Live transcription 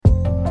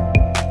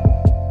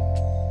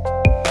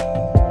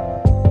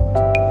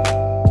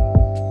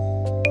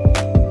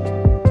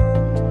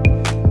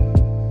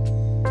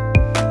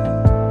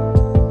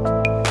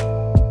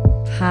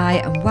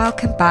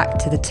Welcome back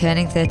to the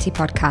Turning 30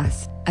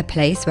 podcast, a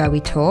place where we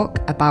talk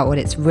about what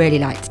it's really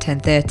like to turn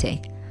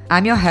 30.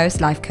 I'm your host,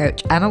 life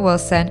coach Emma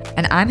Wilson,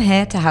 and I'm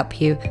here to help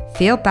you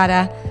feel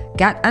better,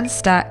 get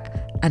unstuck,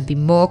 and be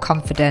more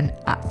confident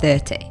at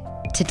 30.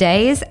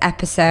 Today's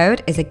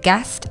episode is a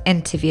guest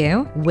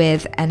interview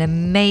with an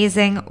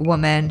amazing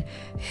woman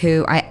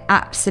who I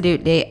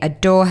absolutely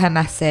adore her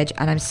message,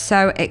 and I'm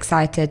so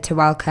excited to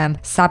welcome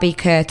Sabby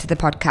Kerr to the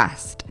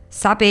podcast.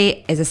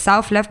 Sabby is a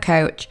self-love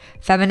coach,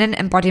 feminine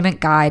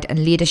embodiment guide,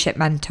 and leadership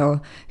mentor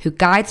who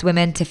guides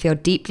women to feel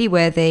deeply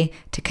worthy,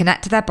 to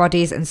connect to their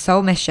bodies and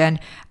soul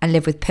mission, and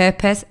live with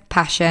purpose,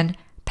 passion,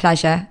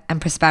 pleasure, and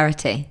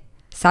prosperity.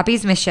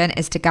 Sabby's mission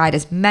is to guide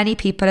as many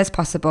people as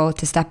possible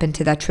to step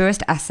into their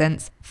truest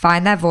essence,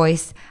 find their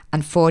voice,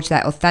 and forge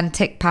their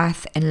authentic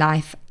path in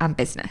life and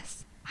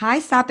business. Hi,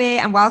 Sabby,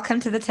 and welcome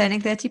to the Turning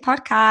 30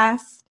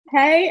 podcast.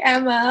 Hey,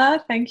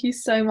 Emma. Thank you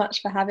so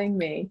much for having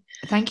me.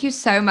 Thank you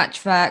so much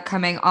for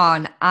coming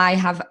on. I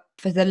have,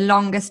 for the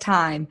longest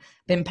time,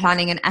 been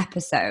planning an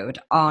episode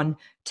on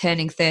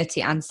turning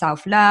 30 and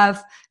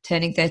self-love,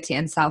 turning 30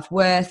 and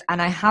self-worth,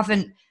 and I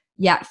haven't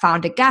yet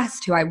found a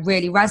guest who I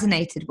really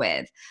resonated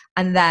with.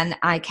 And then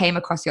I came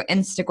across your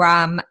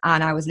Instagram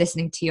and I was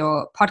listening to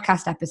your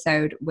podcast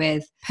episode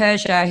with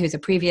Persia, who's a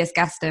previous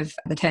guest of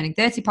the Turning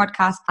 30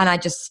 podcast. And I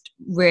just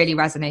really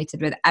resonated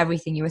with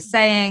everything you were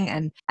saying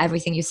and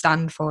everything you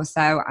stand for.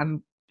 So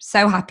I'm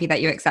so happy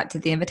that you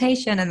accepted the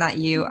invitation and that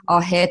you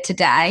are here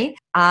today.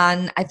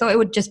 And I thought it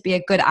would just be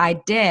a good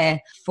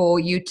idea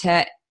for you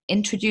to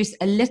introduce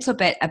a little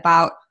bit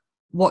about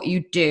what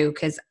you do,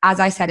 because as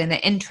I said in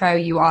the intro,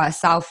 you are a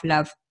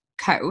self-love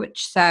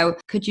coach. So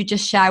could you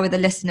just share with the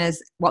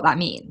listeners what that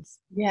means?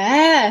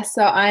 Yeah,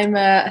 so I'm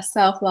a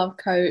self-love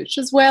coach,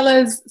 as well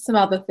as some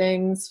other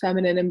things,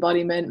 feminine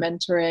embodiment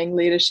mentoring,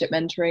 leadership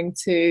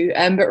mentoring too.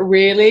 But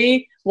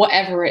really,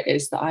 whatever it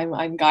is that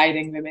I'm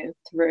guiding women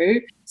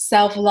through,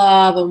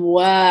 self-love and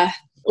worth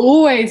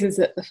always is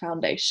at the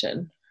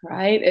foundation,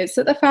 right? It's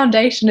at the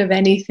foundation of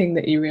anything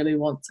that you really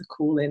want to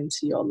call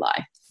into your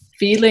life.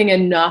 Feeling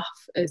enough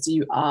as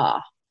you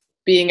are,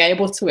 being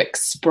able to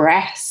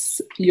express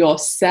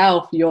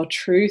yourself, your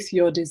truth,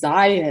 your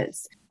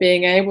desires,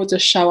 being able to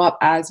show up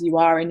as you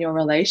are in your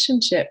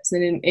relationships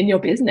and in your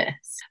business.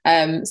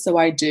 So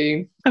I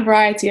do a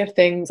variety of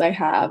things. I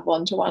have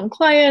one-to-one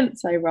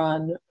clients, I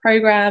run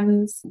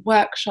programs,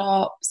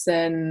 workshops,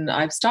 and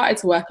I've started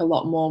to work a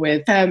lot more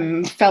with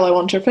fellow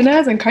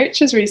entrepreneurs and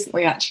coaches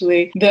recently,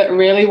 actually, that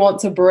really want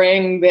to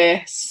bring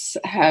this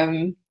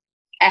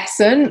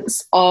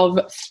essence of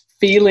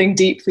feeling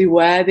deeply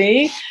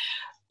worthy,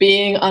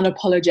 being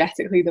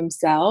unapologetically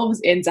themselves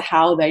into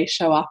how they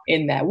show up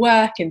in their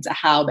work, into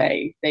how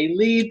they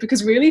lead.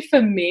 Because really for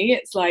me,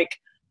 it's like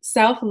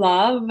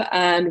self-love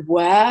and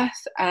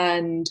worth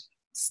and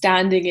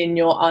standing in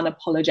your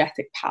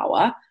unapologetic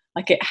power,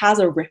 like it has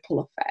a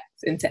ripple effect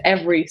into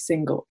every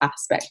single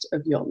aspect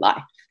of your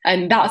life.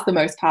 And that's the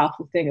most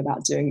powerful thing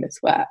about doing this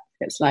work.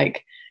 It's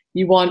like,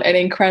 you want an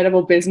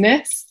incredible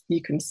business,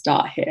 you can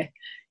start here.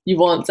 You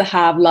want to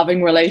have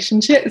loving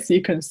relationships,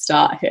 you can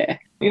start here.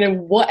 You know,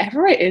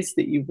 whatever it is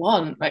that you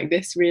want, like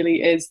this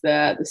really is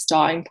the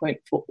starting point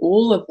for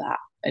all of that.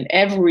 And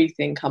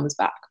everything comes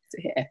back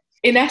to here.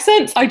 In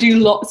essence, I do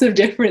lots of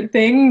different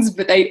things,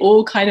 but they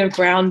all kind of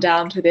ground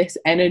down to this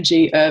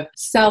energy of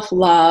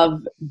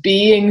self-love,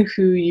 being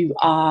who you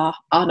are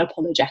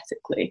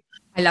unapologetically.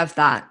 I love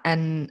that.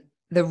 And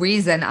the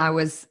reason I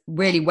was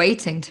really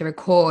waiting to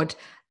record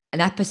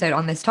an episode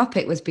on this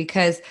topic was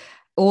because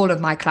all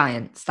of my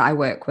clients that I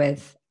work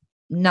with,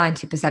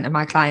 90% of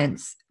my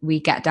clients, we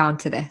get down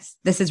to this.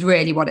 This is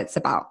really what it's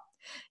about.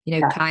 You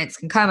know, clients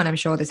can come, and I'm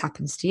sure this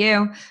happens to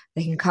you.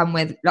 They can come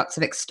with lots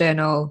of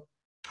external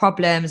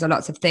problems or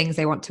lots of things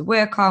they want to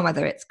work on,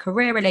 whether it's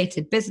career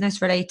related,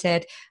 business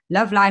related,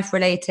 love life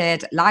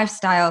related,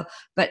 lifestyle,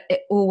 but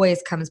it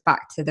always comes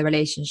back to the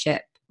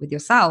relationship with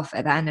yourself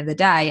at the end of the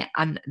day.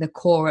 And the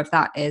core of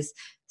that is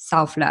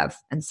self-love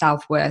and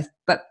self-worth.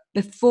 But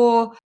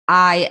before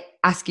I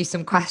ask you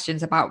some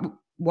questions about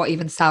what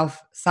even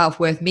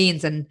self-worth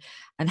means and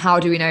how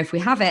do we know if we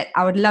have it,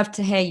 I would love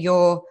to hear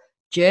your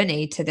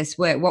journey to this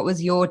work. What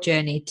was your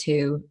journey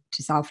to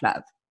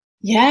self-love?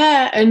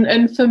 Yeah,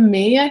 and for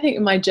me, I think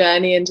my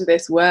journey into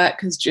this work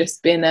has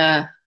just been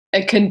a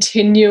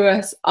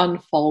continuous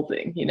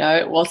unfolding. You know,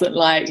 it wasn't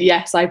like,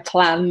 yes, I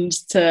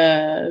planned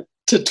to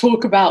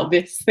talk about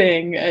this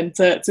thing and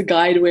to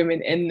guide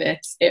women in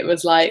this. It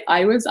was like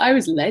I was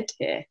led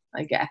here,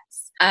 I guess.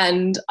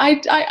 And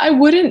I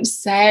wouldn't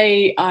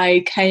say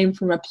I came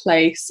from a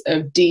place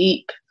of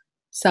deep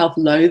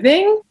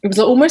self-loathing. It was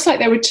almost like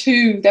there were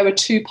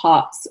two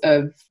parts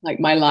of like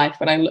my life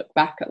when I look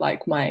back at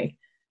like my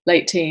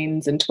late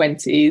teens and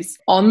 20s.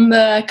 On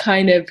the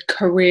kind of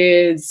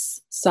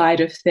careers side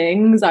of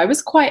things, I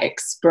was quite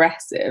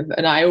expressive,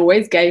 and I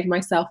always gave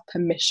myself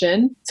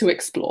permission to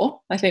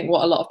explore. I think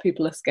what a lot of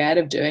people are scared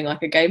of doing, like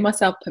I gave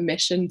myself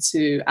permission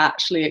to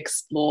actually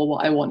explore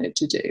what I wanted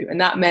to do. And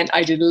that meant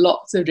I did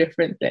lots of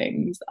different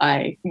things.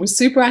 I was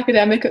super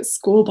academic at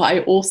school, but I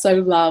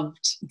also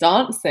loved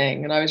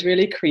dancing, and I was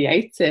really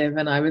creative,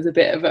 and I was at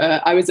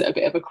a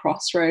bit of a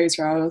crossroads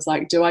where I was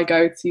like, do I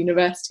go to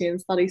university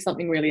and study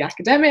something really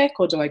academic,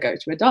 or do I go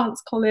to a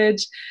dance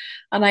college?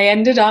 And I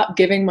ended up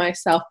giving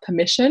myself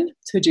permission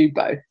to do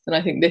both. And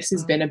I think this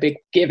has been a big,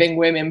 giving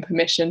women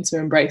permission to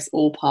embrace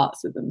all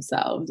parts of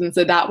themselves. And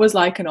so that was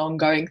like an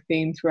ongoing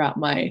theme throughout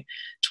my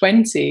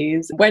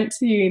 20s. Went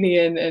to uni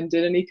and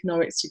did an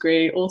economics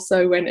degree,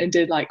 also went and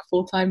did like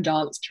full-time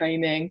dance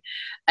training.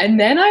 And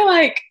then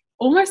I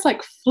almost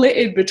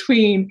flitted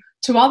between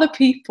to other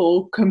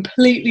people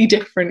completely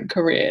different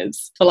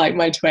careers for like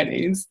my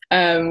 20s.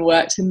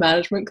 Worked in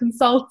management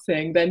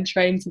consulting, then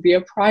trained to be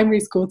a primary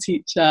school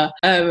teacher,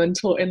 and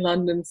taught in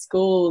London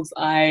schools.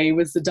 I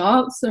was a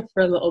dancer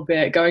for a little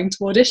bit, going to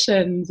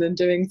auditions and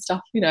doing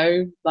stuff,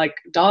 like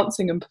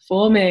dancing and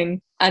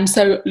performing. And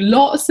so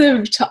lots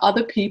of, to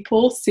other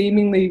people,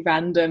 seemingly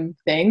random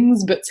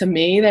things, but to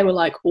me, they were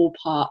like all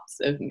parts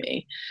of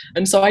me.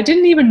 And so I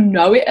didn't even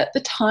know it at the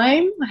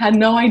time. I had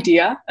no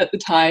idea at the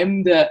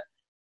time that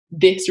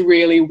this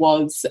really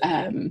was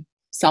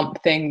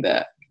something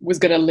that was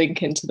going to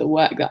link into the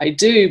work that I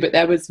do. But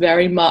there was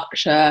very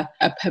much a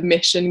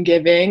permission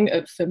giving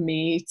for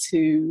me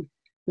to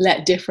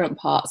let different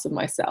parts of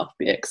myself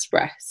be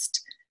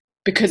expressed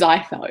because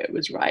I felt it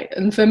was right.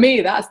 And for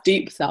me, that's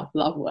deep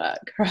self-love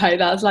work, right?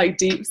 That's like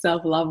deep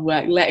self-love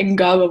work, letting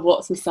go of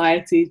what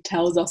society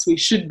tells us we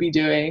should be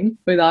doing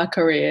with our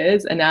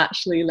careers and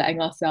actually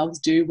letting ourselves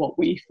do what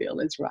we feel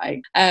is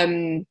right.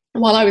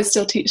 While I was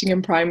still teaching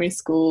in primary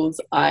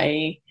schools,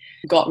 I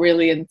got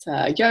really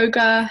into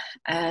yoga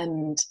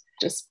and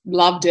just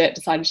loved it,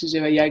 decided to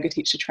do a yoga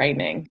teacher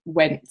training,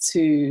 went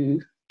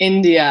to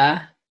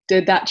India,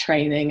 did that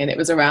training, and it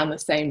was around the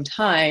same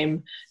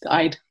time that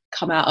I'd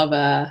come out of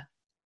a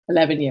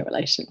 11-year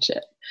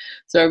relationship.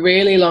 So a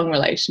really long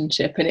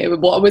relationship.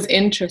 And what was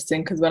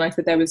interesting, because when I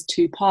said there was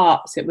two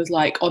parts, it was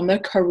like on the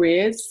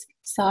careers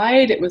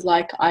side, it was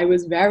like I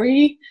was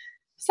very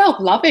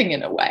self-loving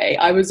in a way.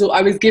 I was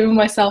giving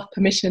myself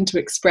permission to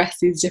express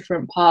these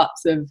different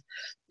parts of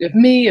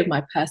me, of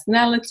my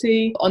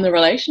personality. On the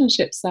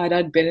relationship side,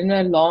 I'd been in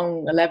a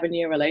long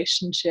 11-year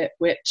relationship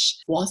which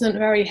wasn't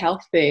very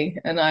healthy,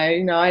 and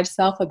I'd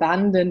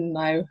self-abandoned.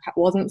 I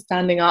wasn't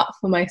standing up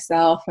for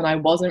myself, and I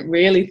wasn't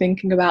really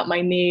thinking about my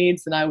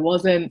needs, and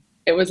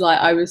it was like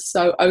I was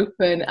so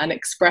open and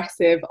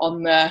expressive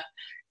on the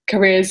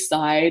careers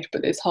side,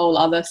 but this whole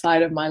other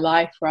side of my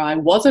life where I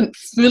wasn't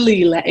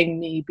fully letting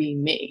me be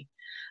me.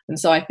 And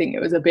so I think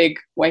it was a big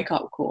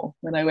wake-up call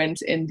when I went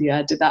to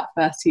India, did that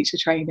first teacher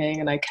training,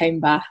 and I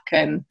came back,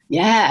 and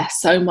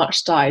so much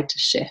started to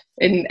shift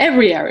in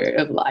every area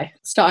of life.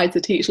 Started to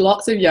teach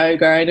lots of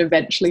yoga, and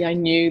eventually I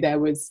knew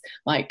there's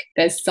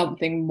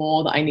something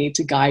more that I need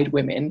to guide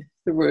women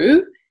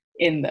through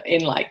in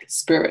like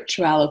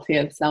spirituality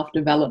and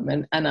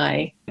self-development. And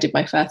I did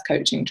my first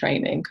coaching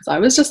training because I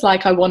was just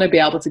like, I want to be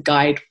able to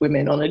guide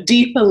women on a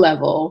deeper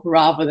level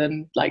rather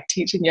than like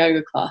teaching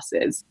yoga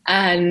classes.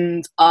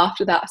 And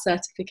after that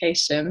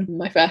certification,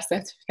 my first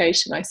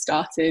certification, I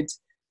started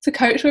to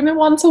coach women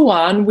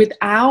one-to-one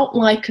without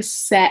like a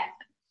set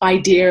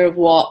idea of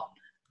what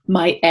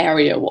my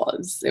area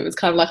was. It was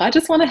kind of like, I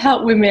just want to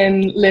help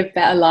women live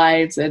better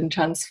lives and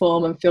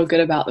transform and feel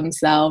good about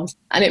themselves.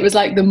 And it was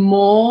like the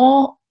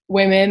more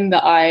women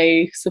that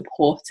I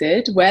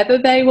supported, whether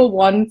they were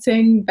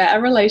wanting better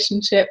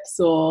relationships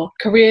or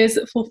careers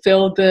that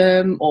fulfilled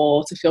them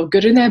or to feel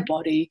good in their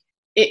body,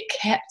 it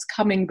kept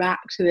coming back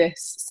to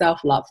this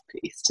self-love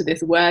piece, to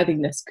this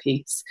worthiness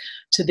piece,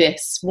 to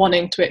this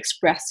wanting to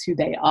express who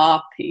they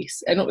are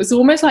piece. And it was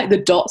almost like the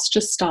dots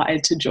just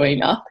started to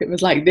join up. It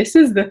was like, this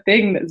is the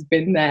thing that's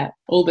been there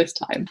all this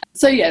time.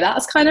 So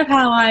that's kind of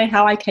how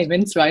I came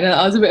into it. I know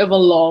that was a bit of a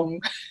long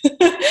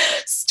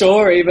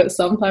story, but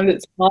sometimes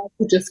it's hard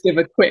to just give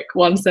a quick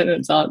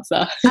one-sentence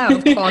answer. Oh,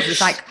 of course.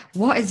 It's like,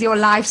 what is your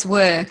life's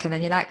work? And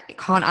then you're like, you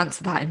can't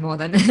answer that in more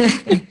than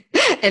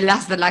it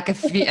lasted like a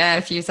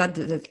few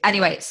sentences.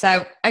 Anyway,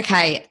 so,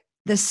 okay,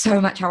 there's so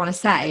much I want to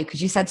say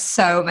because you said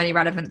so many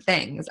relevant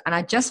things. And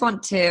I just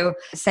want to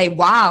say,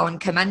 wow, and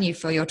commend you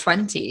for your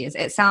 20s.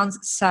 It sounds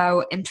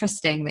so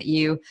interesting that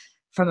you,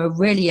 from a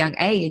really young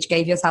age,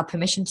 gave yourself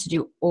permission to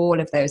do all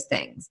of those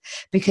things.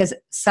 Because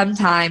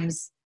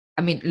sometimes,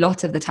 a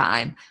lot of the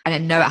time, and I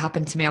know it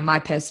happened to me on my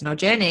personal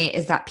journey,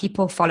 is that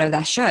people follow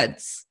their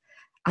shoulds.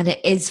 And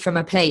it is from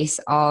a place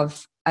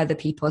of other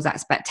people's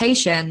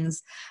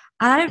expectations.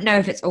 And I don't know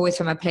if it's always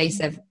from a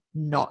place of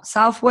not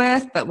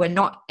self-worth, but we're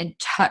not in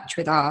touch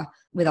with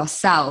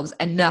ourselves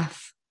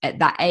enough at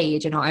that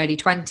age, in our early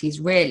 20s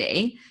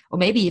really, or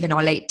maybe even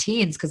our late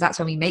teens, because that's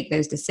when we make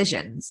those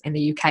decisions in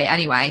the UK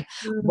anyway,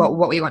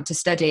 what we want to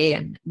study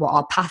and what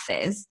our path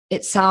is.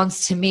 It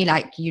sounds to me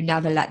like you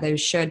never let those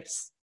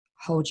shoulds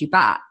hold you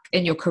back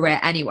in your career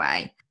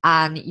anyway.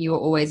 and you were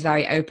always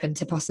very open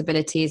to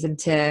possibilities and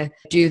to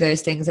do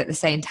those things at the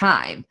same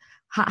time.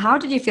 How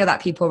did you feel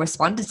that people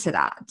responded to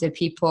that? Did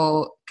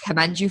people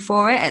commend you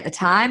for it at the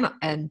time?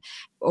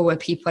 Or were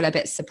people a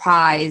bit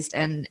surprised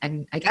and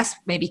I guess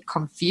maybe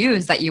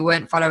confused that you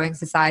weren't following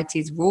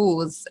society's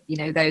rules,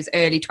 those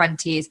early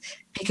 20s,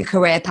 pick a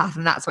career path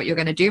and that's what you're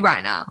going to do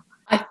right now?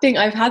 I think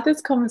I've had this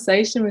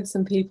conversation with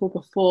some people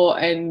before,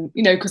 and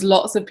because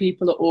lots of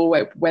people are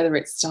always, whether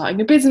it's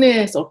starting a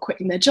business or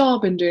quitting their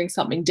job and doing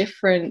something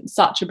different,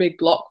 such a big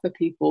block for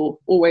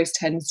people always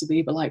tends to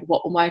be, but like,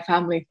 what will my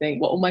family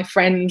think? What will my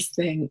friends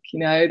think?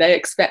 They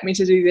expect me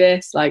to do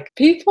this. Like,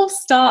 people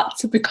start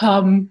to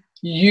become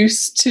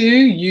used to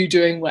you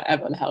doing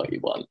whatever the hell you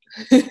want.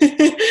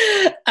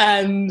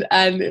 and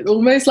it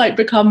almost like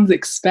becomes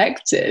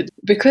expected,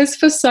 because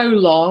for so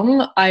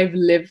long I've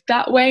lived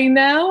that way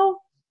now.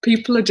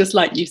 People are just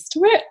like used to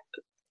it.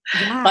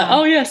 Yeah. Like,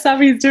 oh yeah,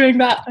 Savi's doing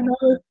that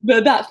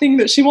that thing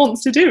that she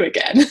wants to do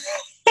again.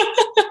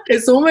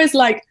 It's almost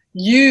like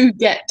you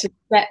get to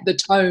set the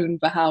tone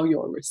for how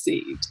you're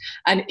received.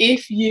 And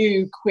if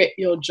you quit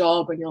your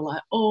job and you're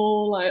like,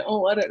 oh, I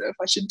don't know if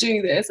I should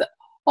do this,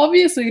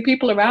 obviously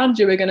people around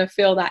you are going to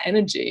feel that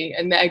energy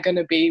and they're going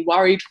to be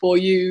worried for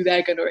you.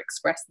 They're going to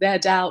express their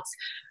doubts.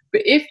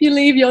 But if you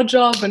leave your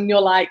job and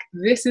you're like,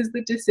 this is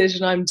the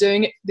decision, I'm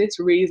doing it for this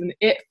reason,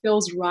 it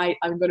feels right,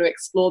 I'm going to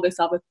explore this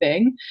other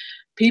thing,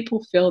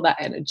 people feel that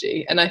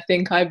energy. And I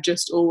think I've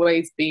just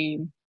always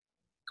been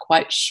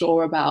quite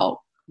sure about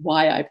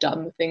why I've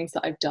done the things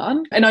that I've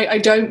done. And I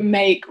don't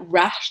make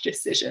rash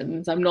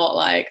decisions. I'm not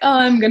like, oh,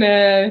 I'm going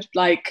to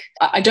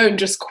I don't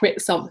just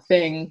quit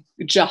something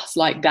just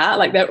like that.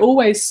 Like, they're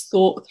always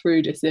thought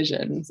through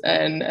decisions.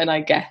 And I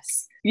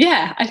guess,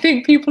 yeah, I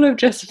think people have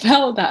just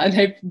felt that,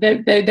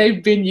 and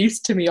they've been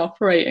used to me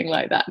operating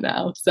like that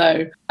now.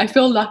 So I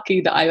feel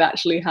lucky that I've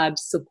actually had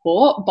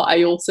support, but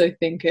I also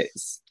think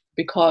it's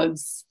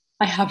because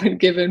I haven't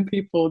given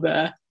people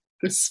the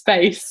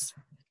space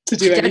to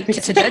do anything.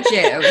 To judge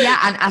you. Yeah,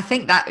 and I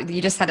think that you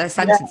just said a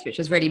sentence which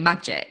was really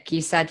magic.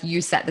 You said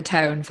you set the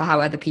tone for how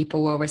other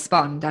people will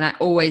respond, and I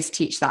always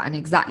teach that, and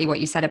exactly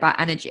what you said about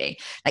energy.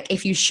 Like,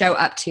 if you show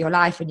up to your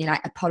life and you're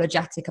like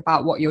apologetic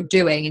about what you're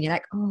doing and you're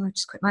like, oh, I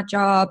just quit my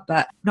job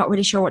but not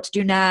really sure what to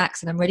do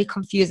next and I'm really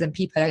confused, and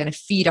people are going to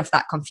feed off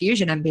that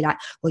confusion and be like,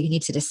 well, you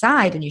need to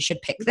decide and you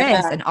should pick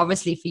this. And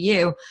obviously for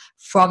you,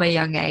 from a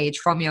young age,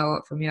 from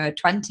your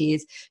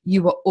 20s,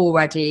 you were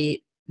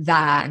already there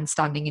and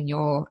standing in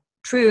your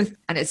truth.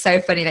 And it's so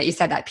funny that you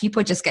said that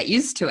people just get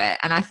used to it,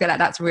 and I feel like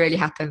that's really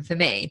happened for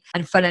me.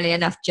 And funnily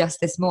enough, just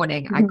this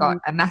morning I got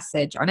a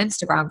message on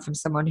Instagram from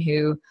someone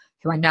who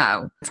I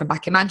know from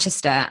back in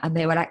Manchester, and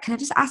they were like, can I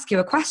just ask you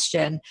a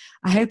question?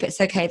 I hope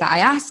it's okay that I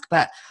ask,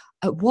 but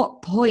at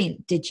what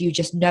point did you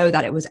just know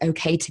that it was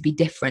okay to be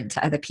different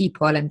to other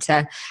people and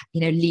to,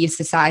 leave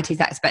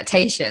society's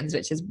expectations,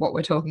 which is what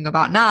we're talking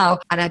about now?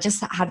 And I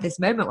just had this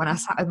moment when I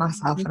sat with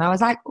myself and I was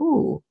like,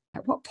 ooh,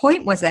 at what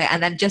point was it?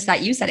 And then, just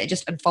like you said, it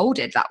just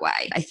unfolded that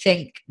way. I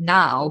think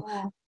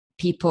now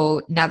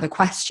people never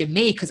question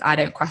me because I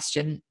don't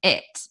question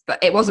it, but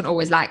it wasn't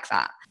always like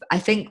that. I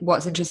think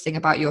what's interesting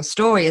about your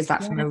story is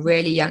that from a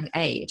really young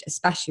age,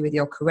 especially with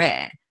your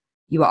career,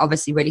 you are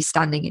obviously really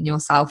standing in your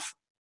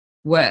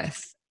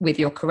self-worth with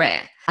your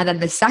career. And then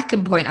the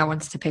second point I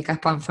wanted to pick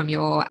up on from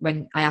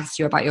when I asked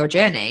you about your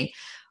journey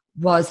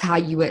was how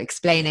you were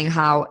explaining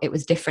how it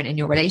was different in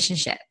your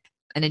relationship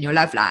and in your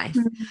love life.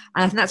 And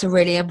I think that's a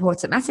really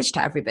important message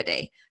to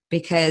everybody,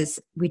 because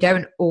we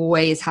don't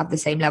always have the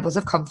same levels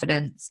of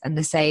confidence and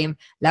the same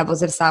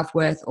levels of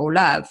self-worth or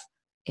love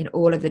in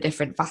all of the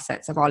different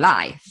facets of our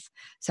life.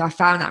 So I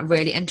found that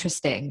really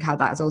interesting, how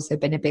that has also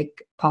been a big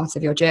part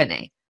of your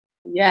journey.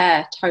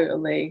 Yeah,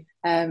 totally.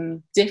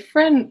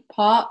 Different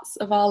parts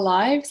of our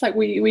lives, like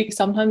we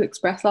sometimes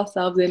express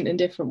ourselves in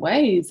different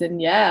ways.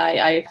 And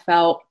I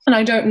felt, and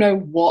I don't know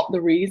what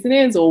the reason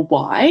is or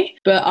why,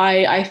 but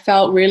I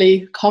felt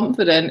really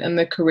confident in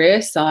the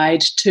career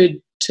side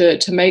to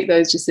make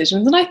those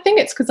decisions. And I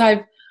think it's because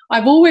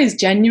I've always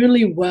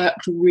genuinely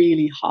worked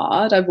really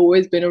hard. I've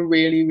always been a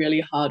really, really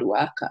hard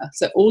worker.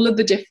 So all of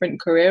the different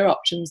career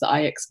options that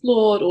I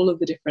explored, all of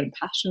the different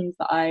passions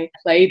that I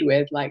played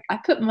with, like, I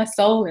put my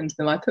soul into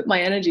them. I put my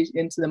energy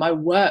into them. I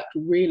worked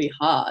really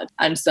hard.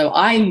 And so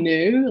I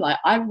knew, like,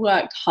 I've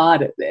worked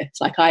hard at this.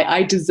 Like,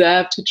 I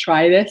deserve to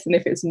try this. And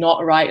if it's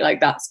not right,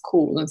 like, that's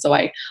cool. And so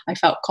I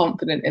felt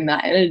confident in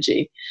that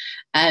energy.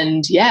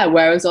 And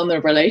whereas on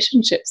the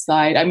relationship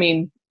side, I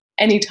mean,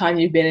 anytime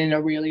you've been in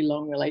a really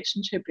long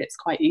relationship, it's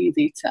quite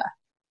easy to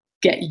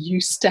get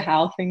used to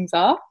how things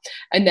are.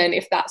 And then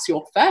if that's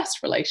your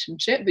first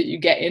relationship that you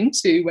get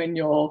into when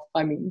you're,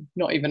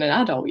 not even an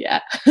adult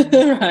yet,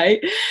 right?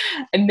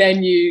 And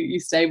then you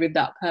stay with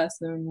that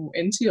person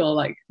into your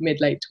like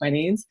mid-late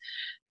 20s,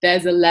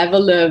 there's a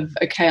level of,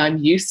 okay, I'm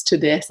used to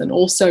this and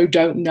also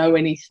don't know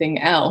anything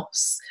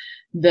else,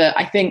 that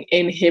I think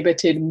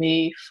inhibited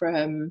me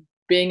from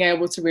being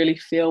able to really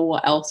feel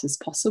what else is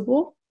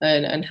possible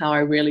and how I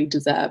really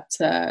deserve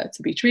to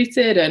be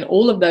treated and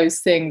all of those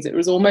things. It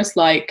was almost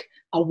like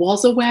I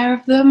was aware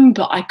of them,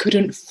 but I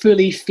couldn't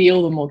fully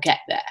feel them or get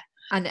there.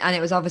 And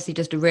it was obviously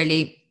just a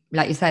really,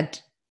 like you said,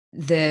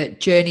 the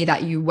journey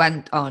that you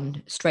went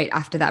on straight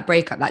after that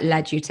breakup that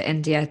led you to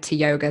India, to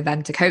yoga,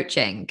 then to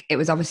coaching. It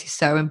was obviously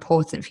so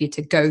important for you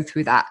to go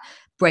through that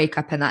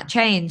breakup and that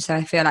change. So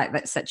I feel like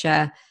that's such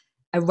a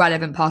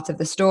relevant part of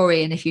the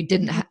story. And if you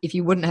didn't, if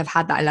you wouldn't have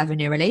had that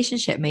 11-year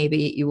relationship,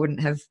 maybe you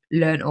wouldn't have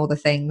learned all the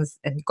things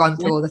and gone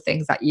through all the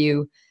things that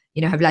you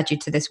know, have led you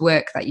to this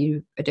work that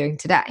you are doing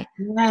today.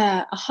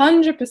 Yeah,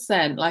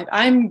 100%. Like,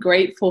 I'm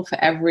grateful for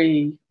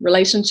every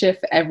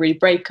relationship, for every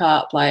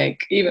breakup,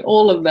 like even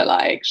all of the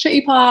like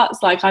shitty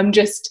parts. Like, I'm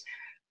just,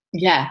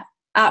 yeah,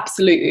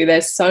 absolutely.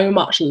 There's so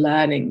much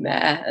learning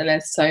there, and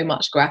there's so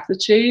much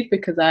gratitude,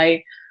 because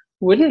I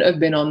wouldn't have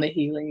been on the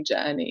healing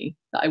journey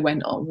that I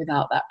went on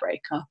without that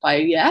breakup.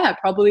 I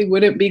probably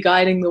wouldn't be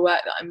guiding the work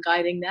that I'm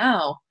guiding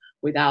now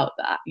without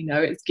that. You know,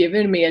 it's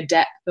given me a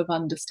depth of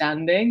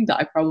understanding that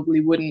I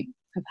probably wouldn't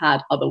have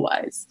had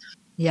otherwise.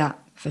 Yeah,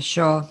 for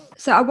sure.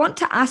 So I want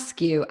to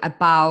ask you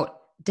about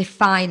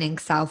defining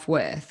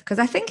self-worth, because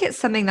I think it's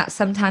something that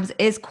sometimes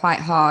is quite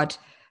hard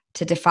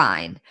to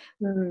define.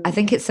 I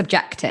think it's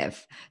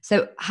subjective.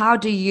 So how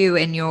do you,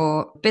 in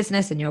your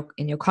business and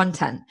in your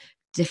content,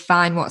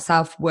 define what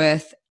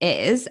self-worth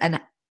is,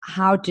 and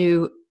how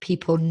do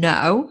people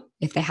know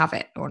if they have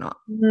it or not?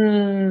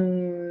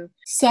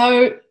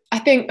 So I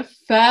think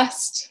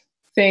first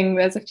thing,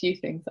 there's a few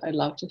things that I'd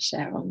love to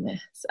share on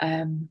this.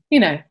 You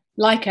know,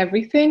 like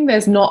everything,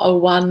 there's not a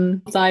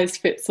one size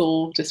fits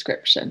all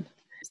description.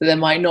 So there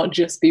might not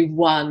just be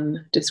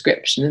one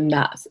description and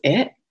that's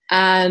it.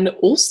 And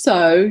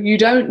also, you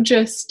don't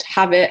just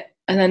have it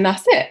and then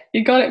that's it.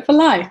 You got it for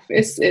life.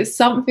 It's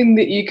something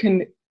that you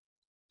can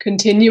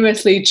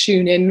continuously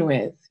tune in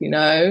with, you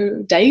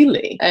know,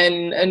 daily.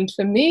 And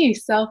for me,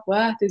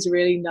 self-worth is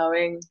really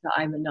knowing that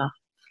I'm enough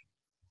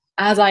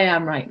as I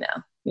am right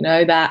now. You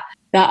know, that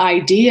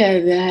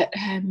idea that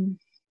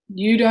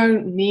you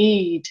don't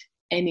need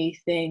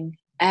anything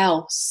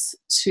else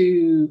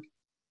to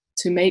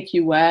make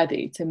you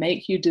worthy, to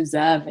make you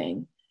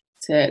deserving,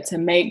 to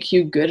make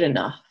you good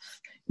enough.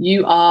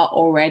 You are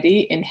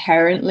already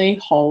inherently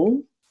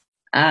whole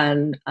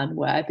and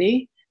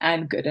worthy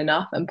and good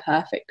enough and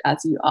perfect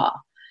as you are.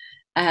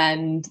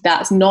 And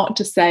that's not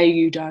to say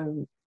you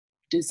don't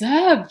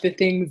deserve the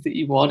things that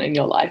you want in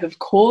your life. Of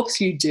course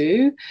you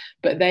do,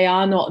 but they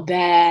are not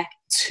there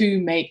to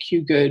make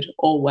you good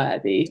or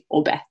worthy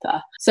or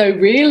better. So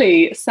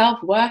really,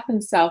 self-worth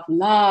and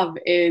self-love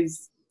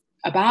is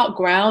about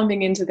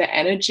grounding into the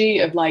energy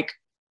of like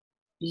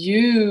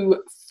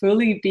you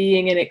fully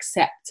being in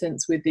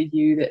acceptance with the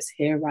you that's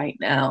here right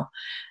now.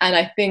 And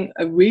I think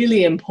a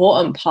really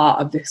important part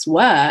of this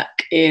work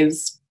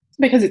is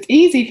because it's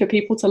easy for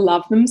people to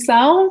love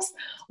themselves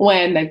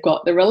when they've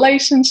got the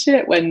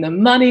relationship, when the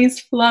money's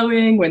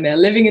flowing, when they're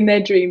living in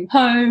their dream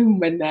home,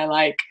 when they're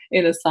like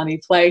in a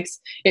sunny place.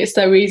 It's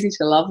so easy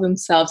to love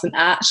themselves. And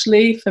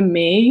actually, for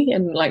me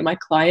and like my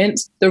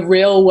clients, the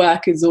real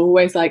work is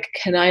always like,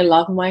 can I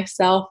love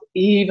myself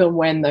even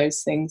when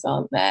those things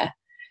aren't there?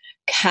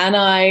 Can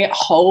I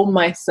hold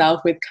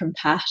myself with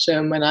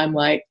compassion when I'm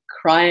like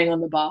crying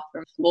on the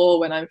bathroom floor,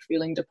 when I'm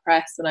feeling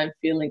depressed, when I'm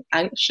feeling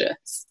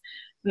anxious?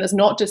 And that's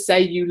not to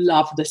say you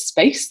love the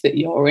space that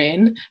you're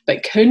in,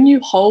 but can you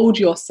hold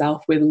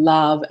yourself with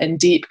love and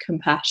deep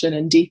compassion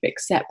and deep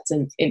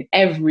acceptance in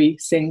every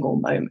single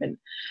moment?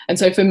 And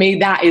so for me,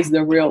 that is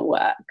the real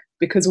work,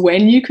 because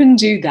when you can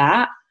do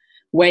that,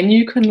 when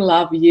you can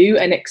love you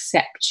and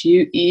accept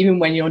you even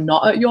when you're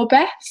not at your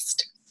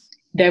best,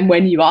 then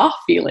when you are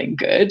feeling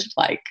good,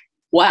 like,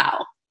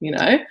 wow, you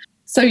know?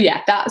 So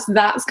yeah,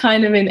 that's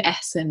kind of in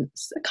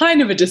essence,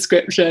 kind of a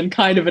description,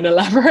 kind of an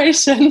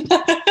elaboration.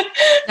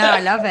 No,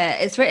 I love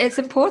it. It's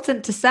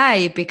important to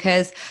say,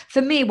 because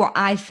for me, what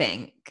I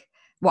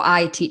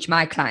teach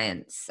my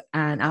clients,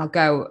 and I'll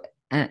go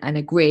and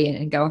agree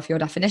and go off your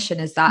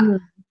definition, is that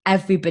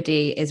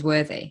everybody is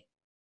worthy.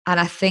 And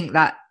I think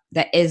that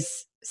there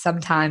is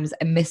sometimes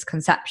a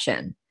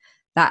misconception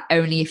that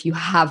only if you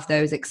have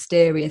those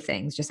exterior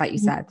things, just like you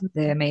said,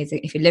 the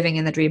amazing, if you're living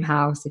in the dream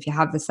house, if you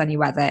have the sunny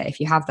weather, if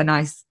you have the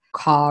nice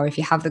car, if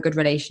you have the good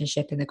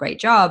relationship and the great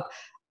job,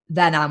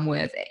 then I'm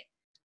worthy.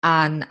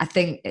 And I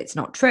think it's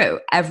not true.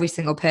 Every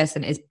single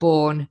person is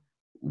born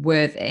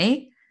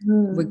worthy,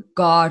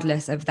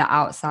 regardless of the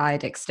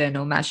outside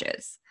external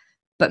measures.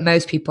 But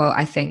most people,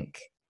 I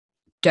think,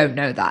 don't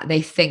know that.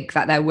 They think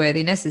that their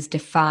worthiness is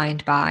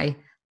defined by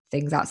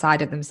things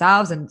outside of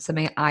themselves. And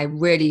something I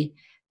really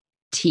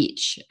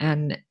teach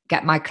and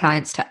get my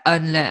clients to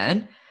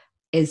unlearn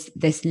is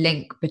this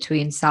link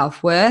between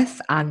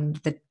self-worth and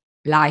the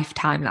life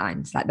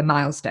timelines, like the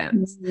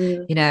milestones.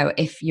 You know,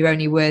 if you're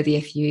only worthy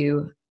if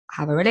you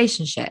have a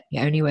relationship,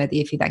 you're only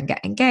worthy if you then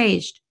get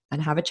engaged, then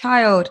have a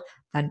child,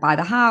 then buy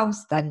the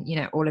house, then, you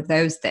know, all of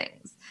those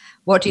things.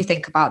 What do you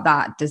think about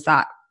that? Does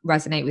that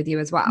resonate with you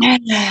as well?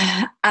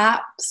 Yeah,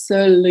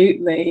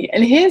 absolutely.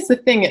 And here's the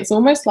thing, it's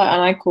almost like,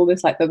 and I call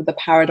this like the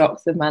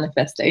paradox of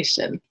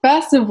manifestation.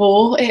 First of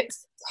all,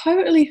 it's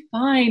totally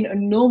fine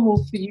and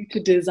normal for you to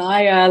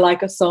desire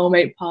like a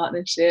soulmate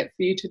partnership,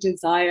 for you to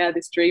desire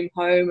this dream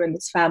home and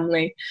this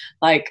family,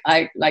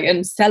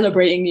 and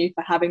celebrating you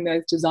for having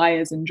those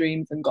desires and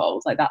dreams and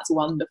goals. Like, that's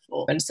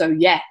wonderful. And so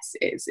yes,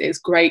 it's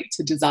great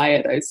to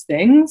desire those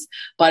things,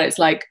 but it's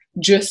like,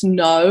 just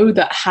know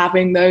that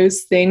having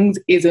those things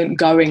isn't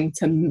going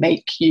to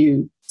make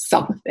you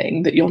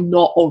something that you're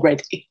not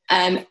already.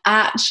 And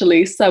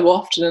actually, so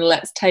often, and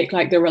let's take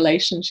like the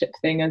relationship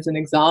thing as an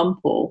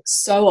example,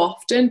 so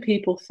often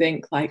people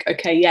think like,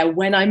 okay, yeah,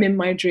 when I'm in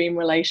my dream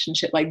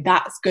relationship, like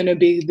that's going to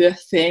be the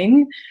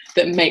thing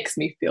that makes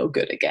me feel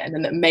good again,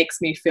 and that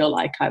makes me feel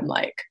like I'm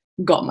like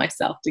got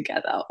myself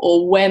together.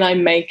 Or when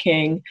I'm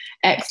making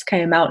X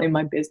amount in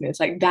my business,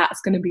 like that's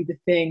going to be the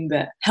thing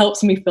that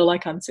helps me feel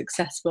like I'm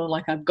successful,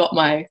 like I've got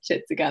my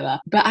shit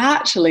together. But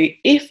actually,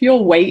 if you're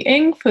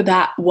waiting for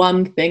that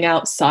one thing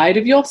outside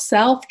of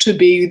yourself to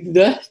be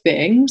the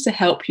thing to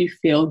help you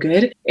feel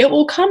good, it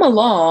will come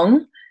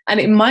along. And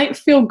it might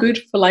feel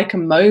good for like a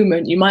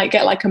moment. You might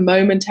get like a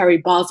momentary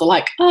buzz, or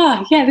like,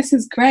 yeah, this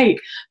is great.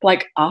 But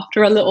like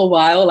after a little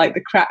while, like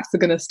the cracks are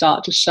going to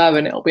start to show,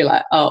 and it'll be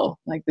like, oh,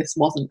 like this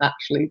wasn't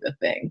actually the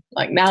thing.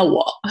 Like, now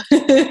what?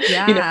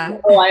 Yeah.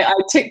 I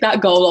ticked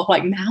that goal off.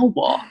 Like, now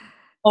what?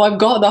 Oh, I've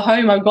got the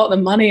home, I've got the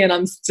money, and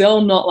I'm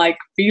still not like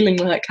feeling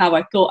like how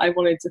I thought I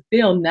wanted to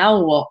feel.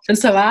 Now what? And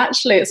so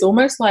actually it's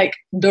almost like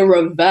the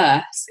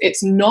reverse.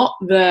 It's not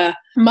the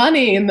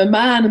money and the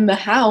man and the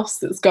house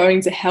that's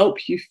going to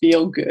help you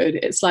feel good.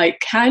 It's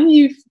like, can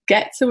you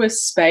get to a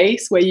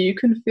space where you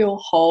can feel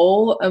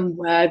whole and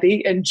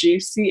worthy and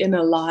juicy and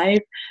alive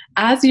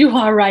as you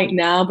are right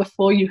now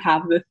before you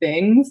have the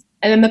things?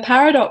 And then the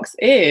paradox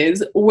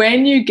is,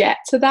 when you get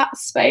to that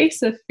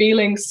space of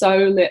feeling so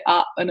lit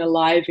up and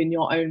alive in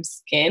your own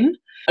skin,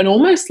 and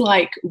almost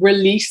like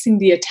releasing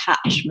the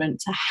attachment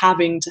to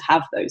having to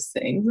have those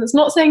things. It's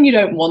not saying you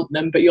don't want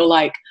them, but you're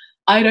like,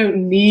 I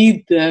don't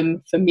need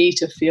them for me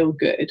to feel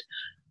good.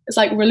 It's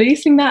like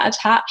releasing that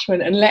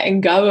attachment and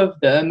letting go of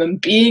them, and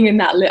being in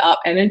that lit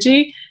up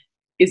energy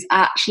is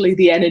actually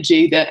the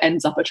energy that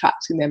ends up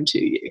attracting them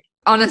to you.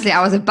 Honestly,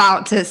 I was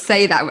about to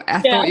say that.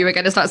 I thought you were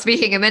going to start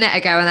speaking a minute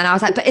ago, and then I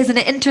was like, but isn't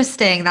it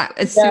interesting that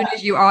as soon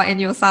as you are in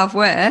your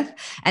self-worth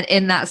and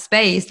in that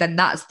space, then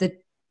that's the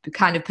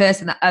kind of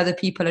person that other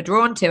people are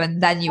drawn to,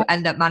 and then you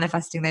end up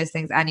manifesting those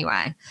things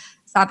anyway.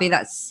 Sabby,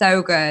 that's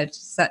so good.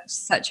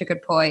 Such a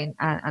good point.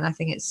 And I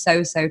think it's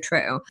so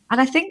true. And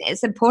I think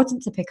it's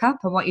important to pick up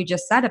on what you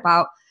just said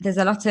about, there's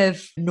a lot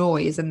of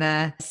noise in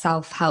the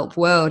self-help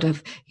world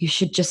of, you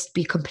should just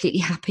be completely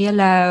happy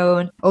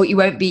alone, or you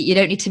don't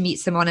need to meet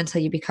someone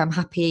until you become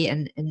happy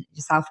and your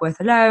self-worth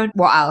alone.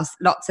 What else?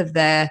 Lots of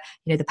the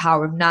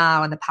power of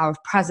now and the power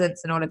of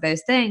presence and all of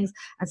those things.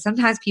 And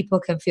sometimes people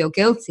can feel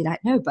guilty, like,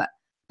 no, but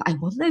I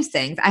want those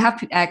things. I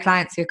have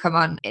clients who come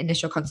on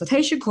initial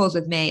consultation calls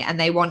with me, and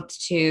they want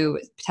to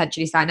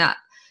potentially sign up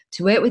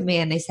to work with me,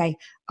 and they say,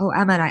 oh,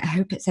 Emma, I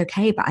hope it's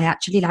okay, but I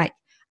actually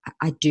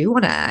I do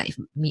want to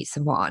meet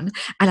someone,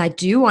 and I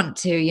do want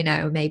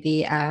to,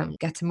 maybe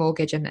get a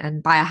mortgage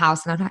and buy a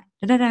house. And I'm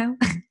like, no,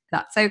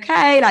 that's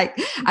okay. Like,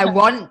 I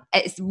want,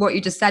 it's what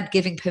you just said,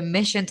 giving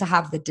permission to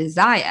have the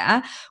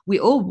desire. We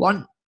all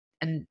want,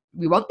 and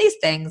we want these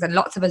things, and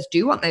lots of us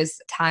do want those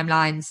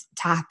timelines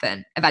to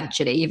happen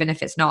eventually, even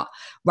if it's not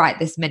right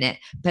this minute.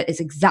 But it's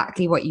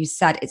exactly what you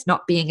said. It's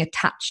not being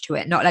attached to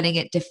it, not letting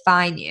it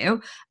define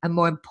you, and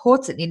more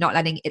importantly, not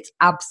letting its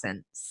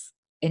absence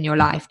in your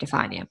life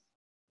define you.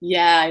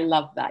 Yeah, I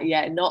love that.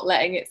 Yeah, not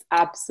letting its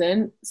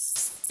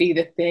absence be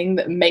the thing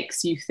that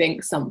makes you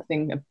think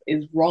something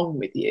is wrong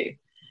with you.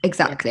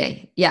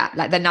 Exactly. Yeah,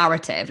 like the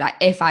narrative. Like,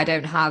 if I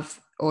don't have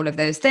all of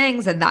those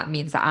things, then that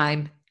means that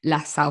I'm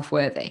less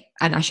self-worthy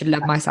and I should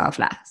love myself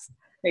less.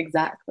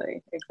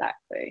 Exactly.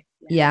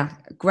 Yeah,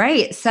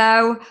 great.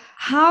 So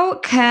how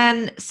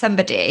can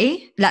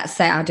somebody, let's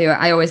say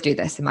I always do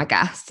this in my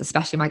guests,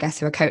 especially my guests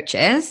who are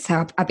coaches.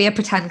 So I'll be a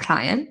pretend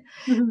client.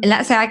 Mm-hmm. And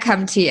let's say I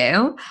come to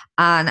you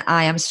and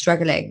I am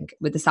struggling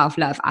with the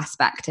self-love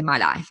aspect in my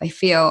life. I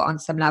feel on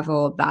some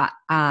level that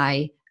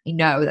I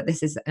know that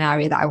this is an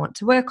area that I want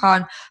to work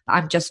on, but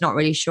I'm just not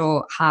really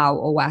sure how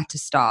or where to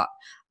start.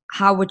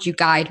 How would you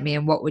guide me,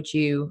 and what would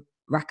you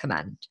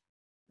recommend?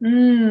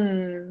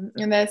 And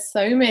there's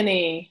so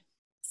many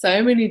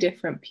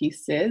different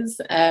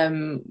pieces.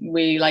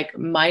 We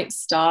might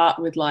start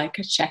with a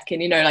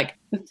check-in, like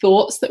the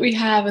thoughts that we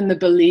have and the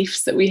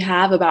beliefs that we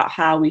have about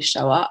how we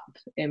show up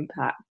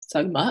impact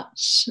so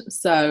much.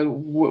 So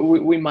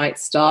we might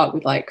start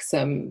with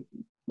a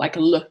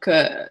look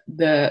at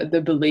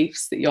the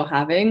beliefs that you're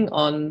having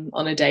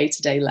on a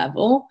day-to-day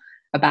level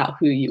about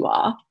who you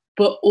are.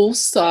 But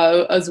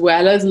also, as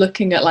well as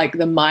looking at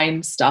the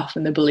mind stuff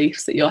and the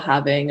beliefs that you're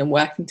having and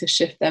working to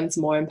shift them to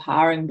more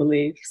empowering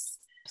beliefs,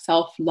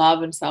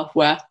 self-love and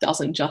self-worth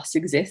doesn't just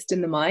exist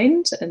in the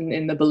mind and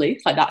in the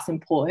belief. That's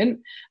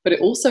important, but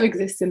it also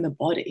exists in the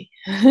body.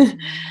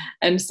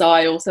 And so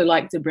I also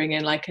like to bring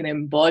in an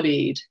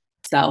embodied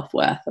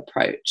self-worth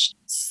approach.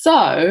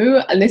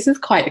 So, and this is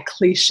quite a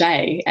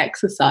cliche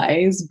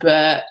exercise,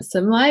 but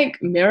some like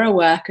mirror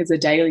work as a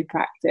daily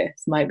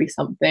practice might be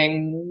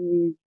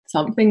something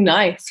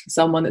nice for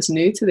someone that's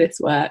new to this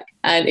work.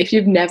 And if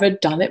you've never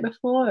done it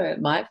before, it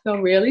might feel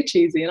really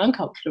cheesy and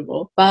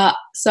uncomfortable. But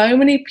so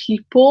many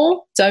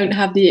people don't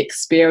have the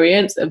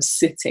experience of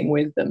sitting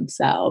with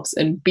themselves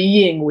and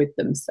being with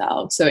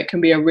themselves. So it can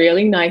be a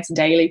really nice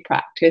daily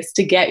practice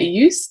to get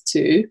used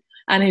to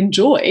and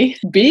enjoy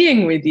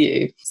being with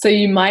you. So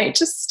you might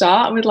just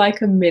start with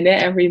like a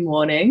minute every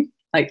morning,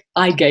 like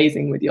eye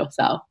gazing with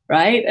yourself,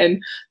 right?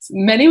 And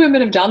many women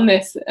have done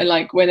this, and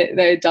like when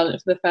they've done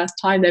it for the first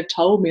time, they've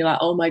told me like,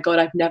 oh my God,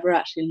 I've never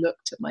actually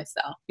looked at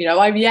myself. You know,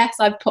 I've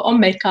put on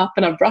makeup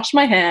and I've brushed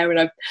my hair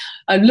and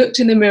I've looked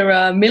in the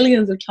mirror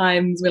millions of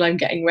times when I'm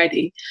getting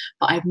ready,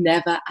 but I've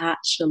never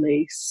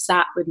actually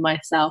sat with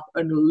myself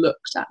and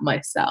looked at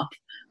myself.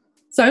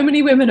 So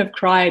many women have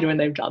cried when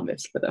they've done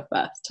this for the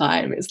first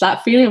time. It's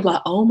that feeling of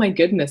like, oh my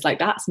goodness, like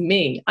that's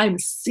me. I'm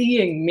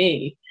seeing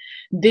me.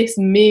 This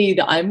me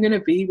that I'm going to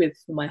be with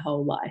for my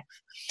whole life.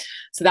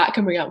 So that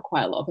can bring up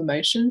quite a lot of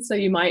emotions. So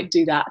you might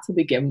do that to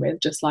begin with,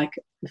 just like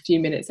a few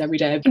minutes every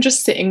day,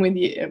 just sitting with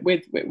you,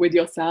 with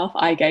yourself,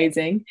 eye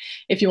gazing.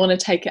 If you want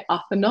to take it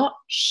up a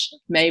notch,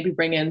 maybe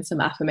bring in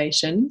some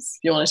affirmations.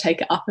 If you want to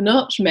take it up a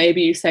notch,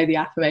 maybe you say the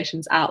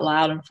affirmations out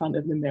loud in front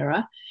of the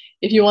mirror.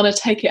 If you want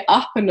to take it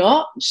up a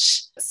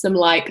notch, some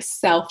like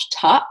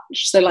self-touch.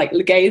 So like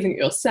gazing at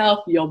yourself,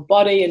 your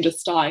body, and just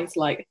starting to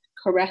like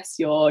caress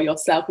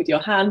yourself with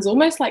your hands,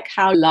 almost like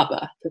how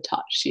lover to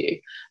touch you.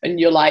 And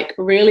you're like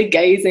really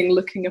gazing,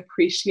 looking,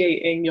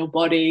 appreciating your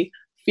body,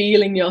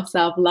 feeling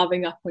yourself,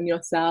 loving up on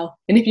yourself.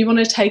 And if you want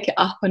to take it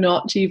up a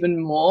notch even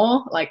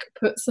more, like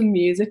put some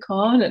music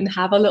on and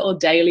have a little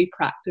daily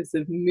practice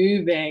of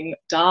moving,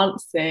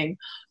 dancing,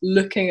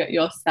 looking at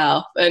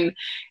yourself. And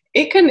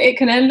it can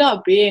end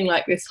up being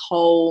like this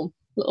whole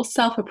little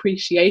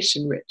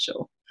self-appreciation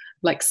ritual,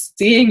 like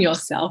seeing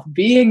yourself,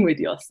 being with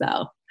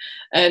yourself.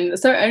 And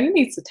so it only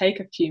needs to take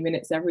a few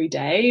minutes every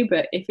day.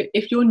 But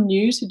if you're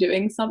new to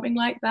doing something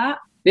like that,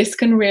 this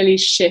can really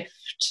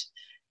shift,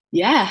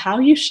 how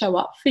you show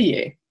up for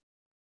you.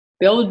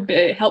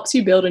 It helps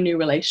you build a new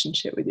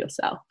relationship with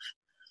yourself.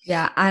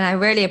 Yeah, and I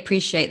really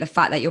appreciate the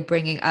fact that you're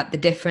bringing up the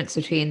difference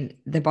between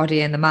the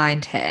body and the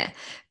mind here,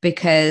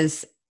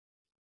 because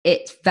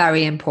it's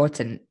very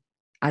important,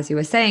 as you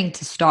were saying,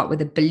 to start with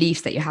the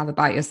beliefs that you have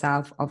about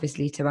yourself,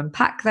 obviously to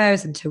unpack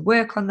those and to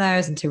work on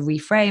those and to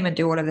reframe and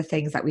do all of the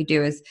things that we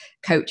do as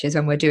coaches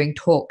when we're doing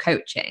talk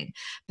coaching.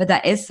 But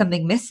there is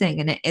something missing,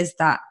 and it is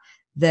that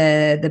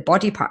the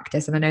body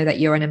practice. And I know that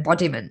you're an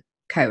embodiment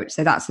coach,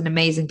 so that's an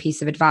amazing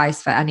piece of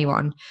advice for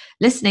anyone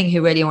listening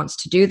who really wants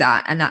to do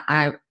that. And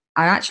I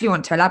actually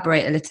want to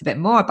elaborate a little bit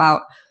more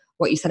about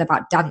what you said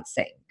about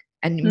dancing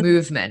and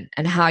movement,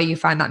 and how you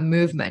find that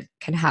movement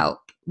can help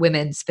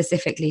women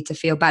specifically to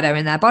feel better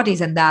in their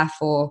bodies and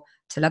therefore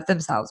to love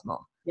themselves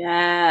more.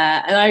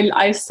 Yeah, and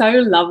I so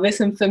love this.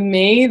 And for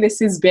me, this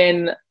has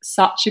been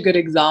such a good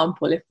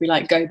example. If we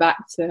like go back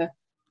to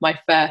my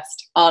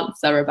first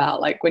answer about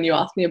like when you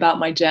asked me about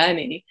my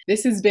journey,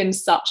 this has been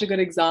such a good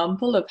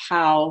example of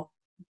how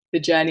the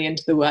journey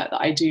into the work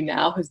that I do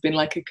now has been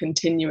like a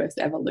continuous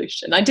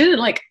evolution. I didn't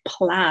like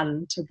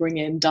plan to bring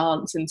in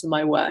dance into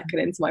my work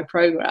and into my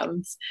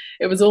programs.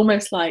 It was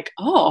almost like,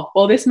 oh,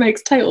 well, this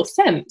makes total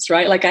sense,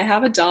 right? Like I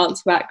have a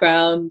dance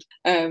background,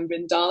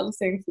 been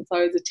dancing since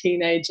I was a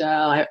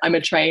teenager. I'm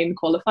a trained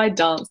qualified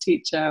dance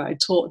teacher. I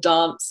taught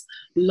dance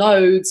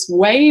loads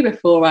way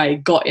before I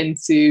got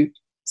into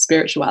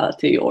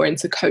spirituality or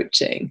into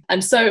coaching.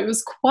 And so it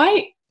was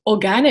quite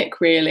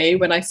organic really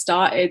when I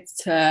started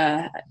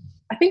to,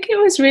 I think it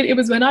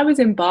was when I was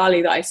in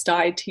Bali that I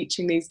started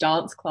teaching these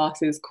dance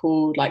classes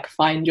called like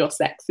Find Your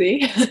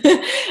Sexy.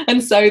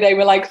 And so they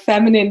were like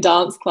feminine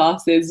dance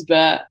classes,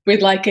 but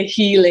with like a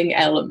healing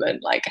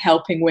element, like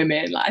helping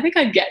women. Like I think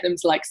I'd get them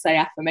to like say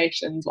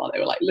affirmations while they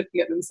were like looking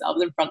at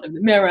themselves in front of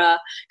the mirror,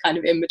 kind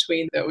of in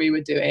between that we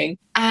were doing.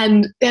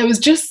 And there was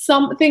just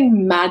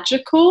something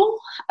magical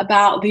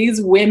about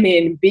these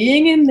women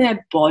being in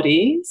their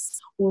bodies,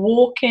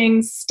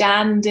 walking,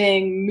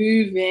 standing,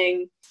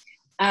 moving,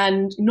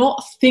 and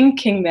not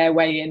thinking their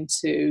way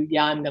into,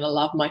 I'm going to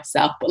love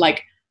myself, but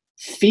like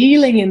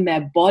feeling in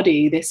their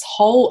body this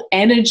whole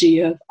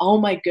energy of, oh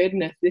my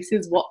goodness, this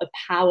is what the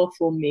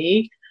powerful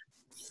me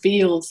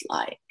feels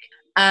like.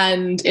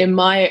 And in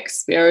my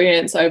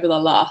experience over the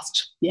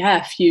last,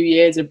 few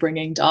years of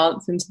bringing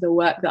dance into the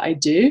work that I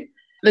do,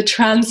 the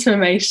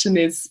transformation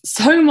is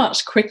so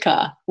much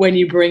quicker when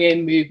you bring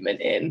in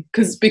movement in,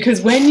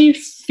 because when you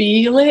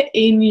feel it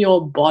in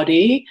your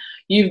body,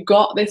 you've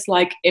got this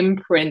like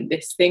imprint,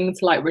 this thing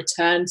to like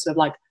return to,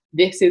 like,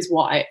 this is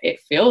what it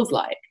feels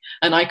like.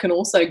 And I can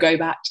also go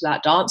back to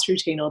that dance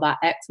routine or that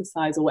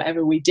exercise or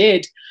whatever we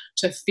did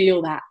to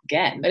feel that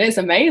again. And it's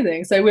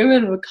amazing. So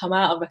women would come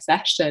out of a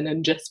session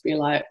and just be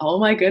like, oh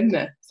my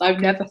goodness, I've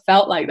never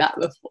felt like that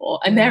before.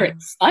 And they're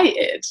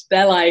excited.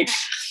 They're like,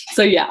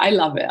 so I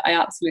love it. I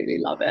absolutely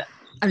love it.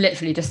 I'm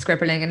literally just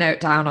scribbling a note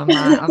down on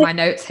my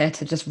notes here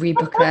to just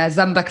rebook a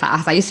Zumba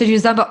class. I used to do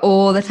Zumba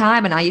all the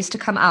time, and I used to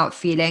come out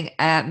feeling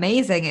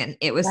amazing. And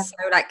it was so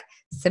like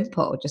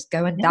simple, just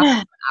go and dance for an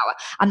hour.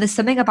 And there's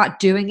something about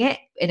doing it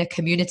in a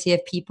community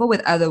of people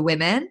with other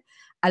women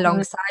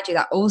alongside you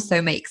that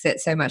also makes it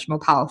so much more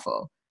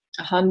powerful.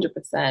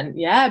 100%.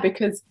 Yeah,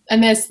 because,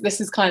 and this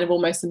is kind of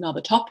almost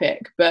another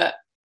topic, but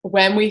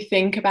when we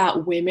think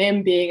about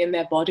women being in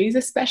their bodies,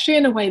 especially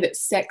in a way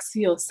that's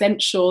sexy or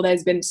sensual,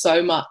 there's been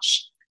so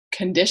much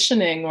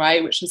conditioning,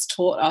 right, which has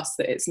taught us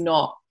that it's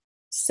not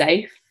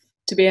safe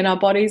to be in our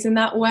bodies in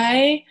that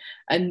way,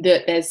 and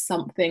that there's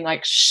something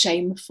like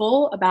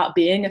shameful about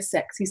being a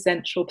sexy,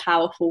 sensual,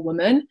 powerful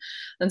woman.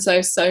 And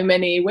so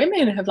many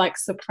women have like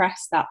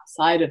suppressed that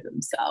side of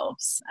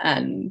themselves.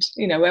 And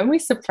you know, when we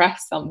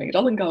suppress something, it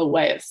doesn't go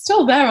away, it's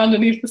still there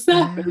underneath the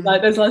surface.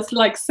 Like there's this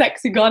like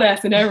sexy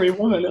goddess in every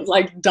woman that's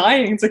like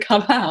dying to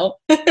come out.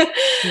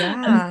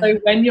 And so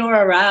when you're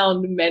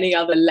around many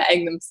other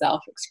letting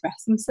themselves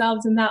express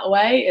themselves in that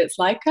way, it's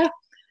like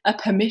a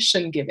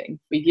permission giving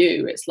for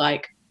you. It's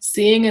like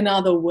seeing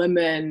another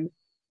woman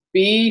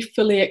be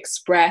fully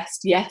expressed,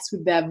 yes,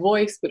 with their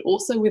voice, but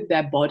also with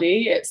their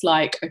body. It's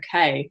like,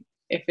 okay,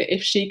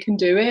 if she can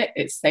do it,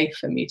 it's safe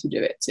for me to do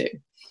it too.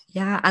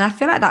 Yeah. And I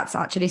feel like that's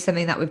actually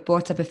something that we've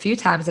brought up a few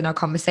times in our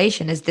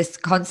conversation, is this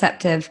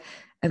concept of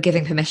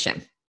giving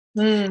permission.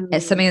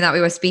 It's something that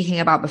we were speaking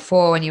about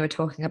before when you were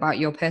talking about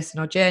your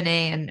personal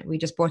journey, and we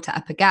just brought it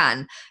up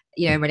again,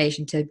 you know, in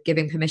relation to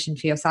giving permission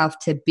for yourself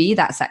to be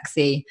that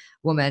sexy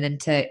woman and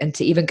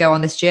to even go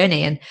on this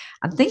journey. And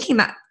I'm thinking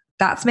that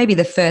that's maybe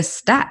the first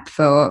step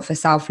for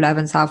self-love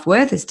and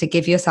self-worth, is to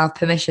give yourself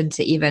permission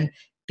to even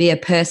be a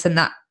person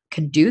that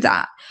can do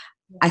that.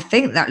 I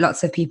think that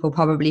lots of people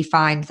probably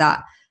find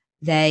that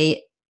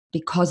they,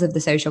 because of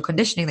the social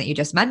conditioning that you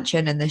just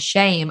mentioned and the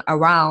shame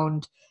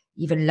around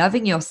even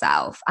loving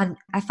yourself. And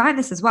I find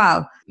this as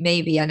well,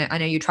 maybe, I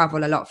know you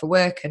travel a lot for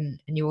work and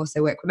you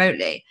also work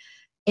remotely.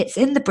 It's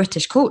in the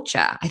British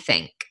culture, I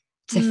think,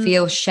 to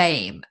feel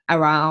shame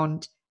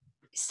around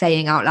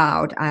saying out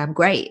loud, I am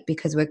great,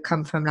 because we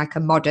come from like a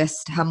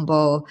modest,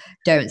 humble,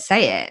 don't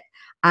say it.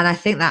 And I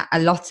think that a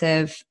lot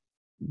of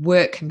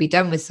work can be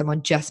done with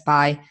someone just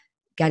by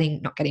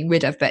not getting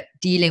rid of, but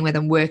dealing with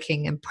and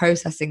working and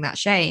processing that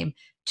shame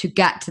to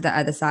get to the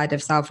other side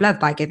of self-love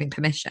by giving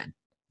permission.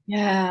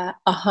 Yeah,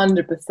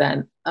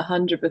 100%,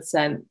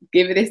 100%.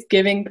 This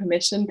giving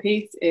permission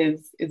piece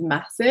is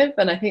massive,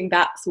 and I think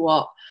that's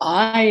what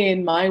I,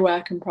 in my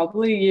work, and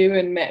probably you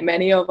and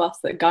many of us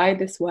that guide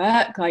this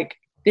work, like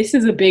this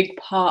is a big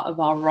part of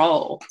our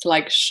role, to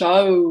like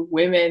show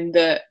women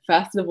that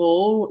first of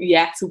all,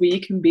 yes, we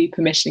can be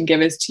permission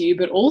givers to you,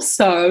 but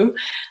also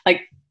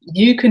like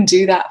you can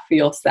do that for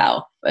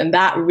yourself. And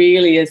that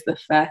really is the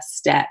first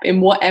step in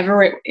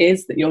whatever it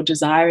is that you're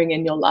desiring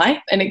in your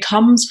life. And it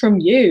comes from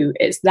you.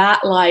 It's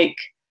that like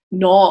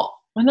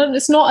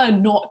it's not a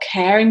not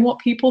caring what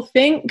people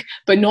think,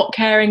 but not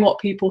caring what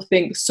people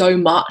think so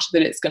much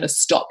that it's going to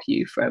stop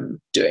you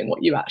from doing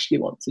what you actually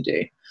want to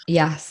do.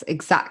 Yes,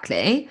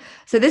 exactly.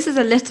 So this is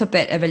a little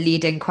bit of a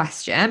leading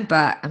question,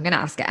 but I'm going to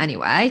ask it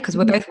anyway, because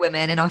we're both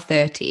women in our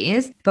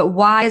 30s. But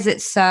why is it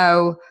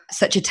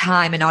such a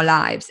time in our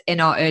lives,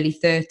 in our early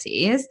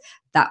 30s,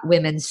 that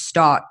women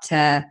start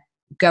to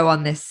go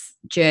on this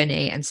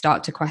journey and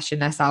start to question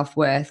their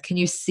self-worth? Can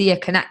you see a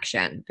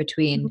connection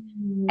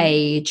between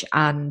age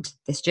and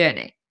this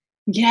journey?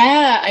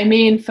 Yeah, I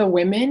mean, for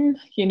women,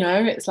 you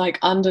know, it's like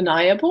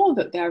undeniable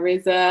that there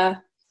is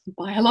a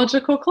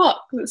biological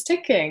clock that's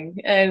ticking,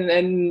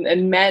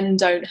 and men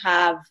don't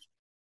have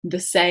the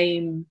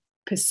same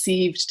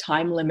perceived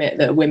time limit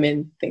that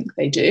women think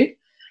they do.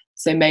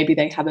 So maybe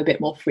they have a bit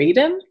more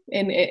freedom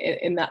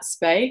in that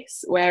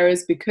space.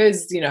 Whereas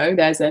because, you know,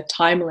 there's a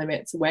time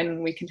limit to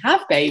when we can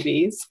have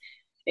babies,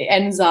 it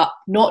ends up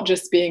not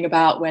just being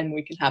about when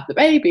we can have the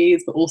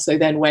babies, but also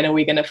then when are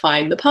we going to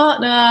find the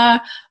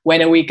partner?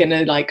 When are we going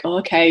to like, oh,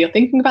 okay, you're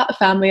thinking about the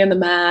family and the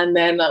man,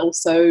 then I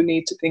also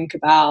need to think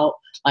about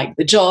like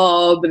the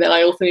job, and then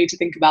I also need to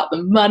think about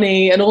the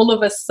money. And all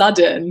of a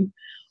sudden,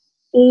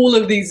 all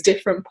of these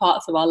different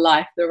parts of our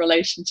life, the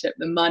relationship,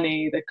 the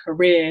money, the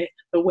career,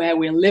 the where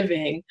we're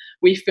living,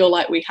 we feel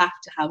like we have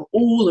to have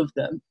all of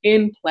them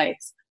in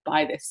place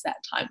by this set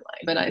timeline.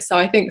 And so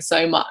I think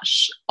so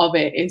much of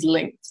it is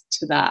linked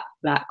to that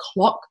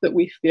clock that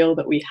we feel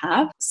that we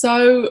have.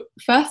 So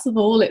first of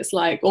all, it's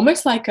like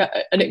almost like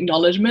an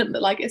acknowledgement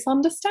that like it's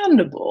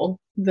understandable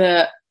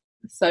that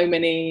so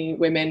many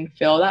women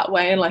feel that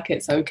way and like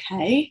it's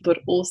okay, but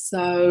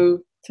also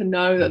to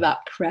know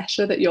that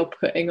pressure that you're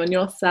putting on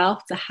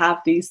yourself to have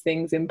these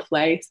things in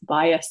place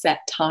by a set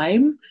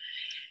time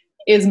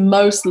is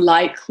most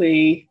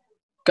likely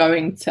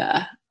going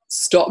to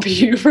stop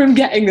you from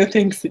getting the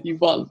things that you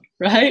want,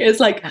 right? It's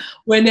like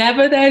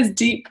whenever there's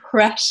deep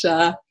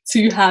pressure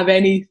to have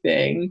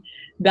anything,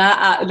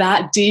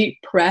 that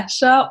deep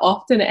pressure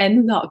often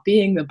ends up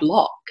being the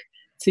block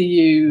to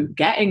you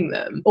getting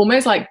them.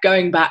 Almost like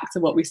going back to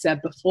what we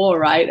said before,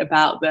 right?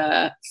 About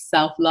the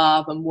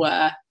self-love and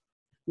worth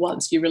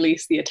once you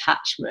release the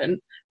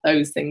attachment,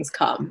 those things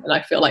come. And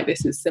I feel like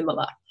this is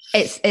similar.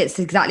 It's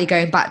exactly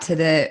going back to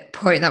the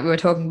point that we were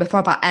talking before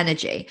about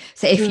energy.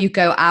 So if you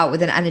go out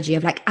with an energy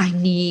of like, I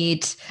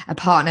need a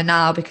partner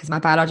now because my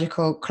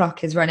biological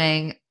clock is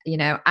running, you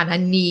know, and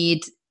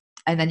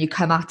then you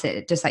come at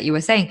it, just like you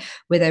were saying,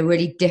 with a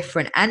really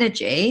different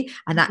energy,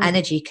 and that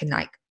energy can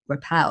like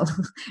repel.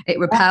 It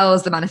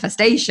repels the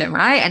manifestation,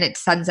 right? And it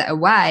sends it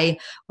away.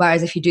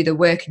 Whereas if you do the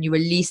work and you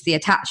release the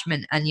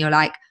attachment and you're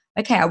like,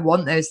 okay, I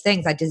want those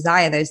things, I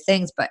desire those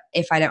things, but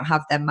if I don't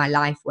have them, my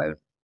life won't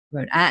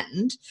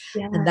end.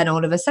 And then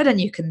all of a sudden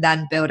you can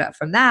then build up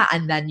from that,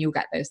 and then you'll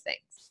get those things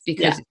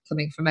because it's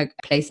coming from a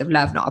place of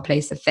love, not a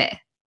place of fear.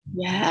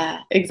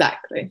 Yeah,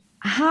 exactly.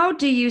 How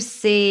do you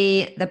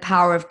see the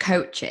power of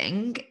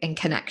coaching in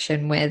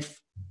connection with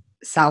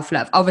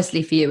self-love?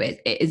 Obviously for you, it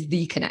is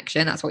the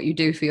connection. That's what you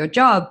do for your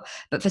job.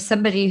 But for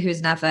somebody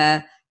who's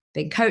never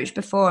been coached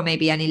before, or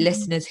maybe any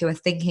listeners who are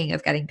thinking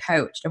of getting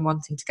coached and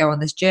wanting to go on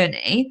this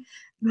journey,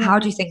 how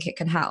do you think it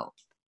can help?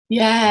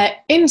 Yeah,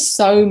 in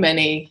so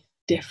many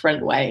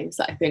different ways,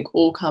 I think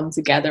all come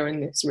together in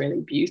this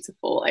really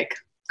beautiful like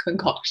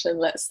concoction,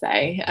 let's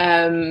say.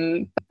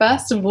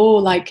 First of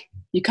all, like,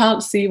 you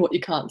can't see what you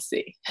can't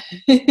see.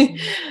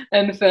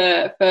 And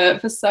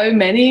for so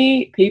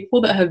many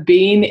people that have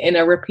been in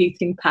a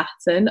repeating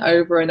pattern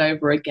over and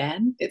over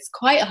again, it's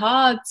quite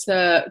hard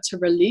to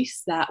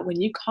release that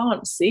when you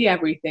can't see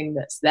everything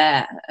that's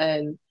there.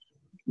 And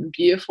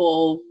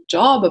beautiful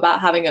job about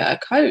having a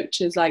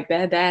coach is like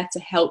they're there to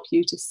help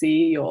you to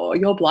see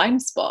your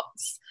blind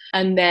spots.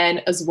 And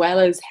then as well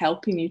as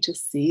helping you to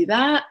see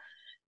that,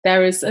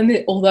 there is,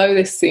 and although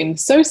this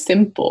seems so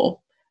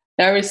simple,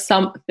 there is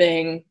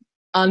something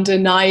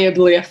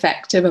undeniably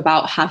effective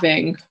about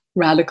having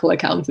radical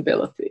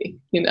accountability,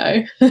 you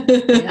know.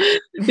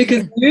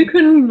 Because you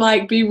can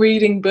like be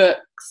reading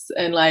books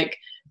and like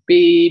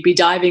be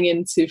diving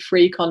into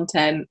free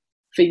content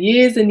for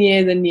years and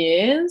years and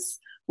years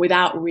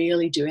without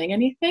really doing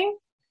anything.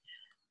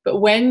 But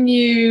when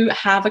you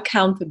have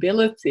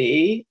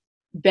accountability,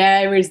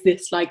 there is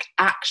this like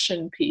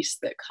action piece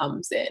that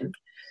comes in.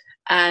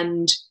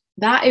 And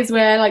that is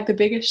where like the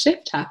biggest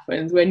shift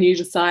happens, when you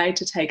decide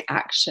to take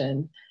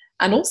action.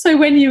 And also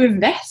when you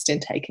invest in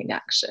taking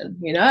action,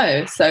 you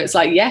know. So it's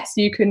like, yes,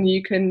 you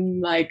can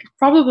like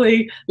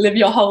probably live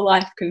your whole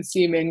life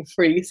consuming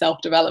free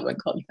self-development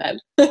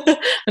content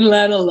and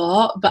learn a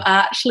lot, but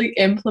actually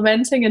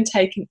implementing and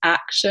taking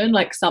action,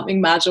 like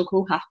something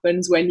magical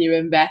happens when you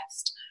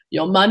invest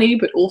your money,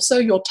 but also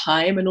your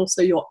time and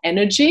also your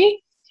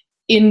energy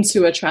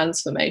into a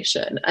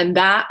transformation. And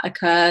that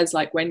occurs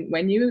like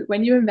when you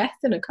invest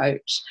in a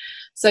coach.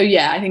 So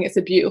yeah, I think it's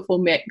a beautiful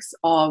mix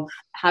of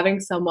having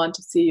someone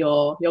to see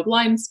your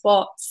blind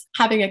spots,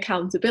 having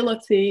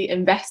accountability,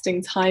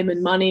 investing time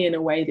and money in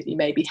a way that you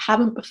maybe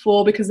haven't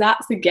before, because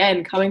that's,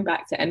 again, coming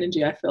back to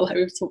energy. I feel like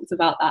we've talked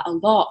about that a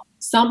lot.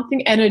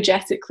 Something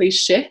energetically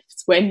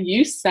shifts when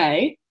you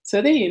say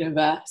to the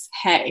universe,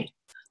 hey,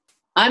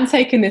 I'm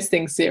taking this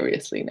thing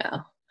seriously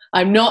now.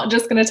 I'm not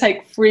just going to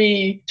take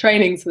free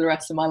trainings for the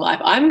rest of my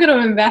life. I'm going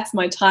to invest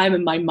my time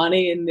and my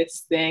money in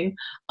this thing.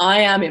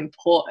 I am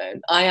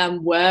important. I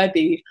am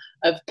worthy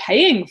of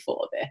paying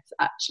for this,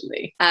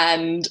 actually.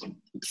 And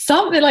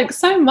something like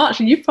so much,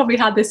 and you've probably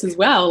had this as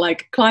well,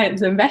 like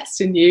clients invest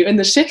in you and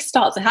the shifts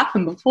start to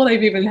happen before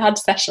they've even had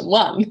session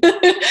one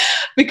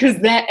because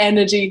their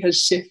energy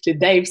has shifted.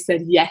 They've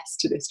said yes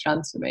to this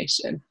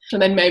transformation. And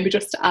then maybe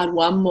just to add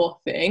one more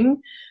thing,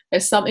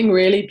 there's something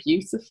really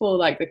beautiful,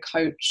 like the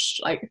coach,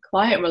 like a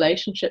client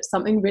relationship,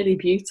 something really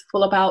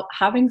beautiful about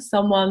having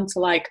someone to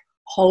like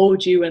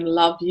hold you and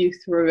love you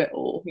through it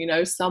all, you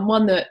know,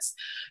 someone that's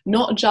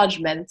not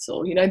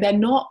judgmental, you know, they're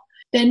not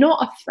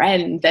a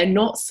friend, they're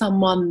not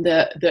someone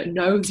that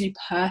knows you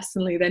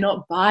personally, they're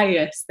not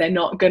biased, they're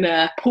not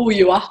gonna pull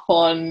you up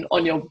on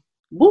your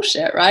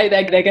bullshit, right?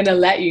 They're gonna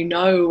let you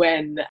know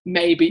when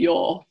maybe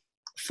you're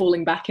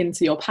falling back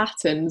into your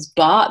patterns,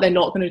 but they're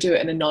not going to do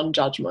it in a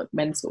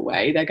non-judgmental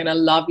way. They're going to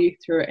love you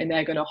through it and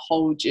they're going to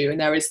hold you. And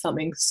there is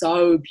something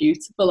so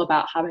beautiful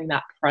about having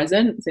that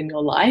presence in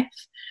your life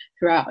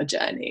throughout a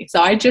journey.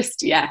 So I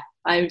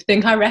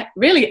think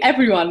really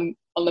everyone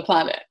on the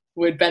planet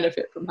would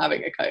benefit from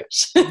having a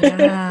coach.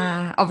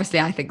 Yeah, obviously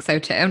I think so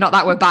too. Not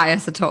that we're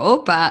biased at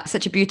all, but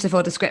such a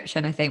beautiful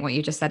description. I think what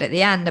you just said at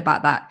the end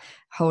about that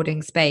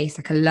holding space,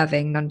 like a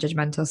loving,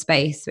 non-judgmental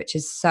space, which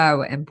is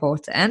so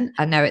important.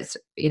 I know it's,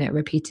 you know,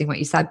 repeating what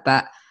you said,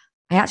 but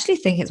I actually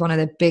think it's one of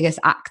the biggest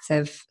acts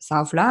of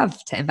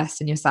self-love to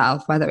invest in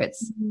yourself, whether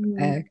it's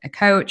a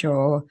coach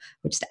or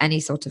just any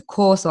sort of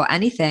course or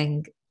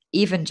anything.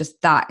 Even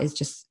just that is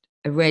just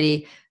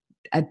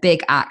a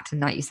big act.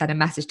 And like you said, a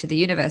message to the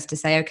universe to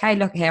say, okay,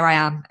 look, here I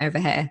am over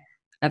here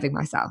loving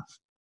myself.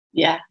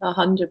 Yeah,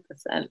 100%.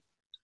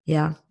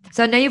 Yeah.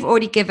 So I know you've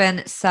already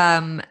given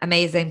some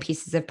amazing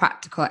pieces of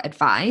practical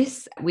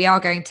advice. We are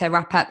going to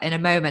wrap up in a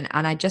moment.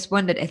 And I just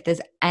wondered if there's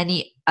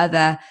any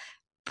other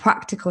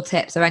practical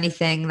tips or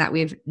anything that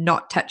we've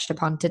not touched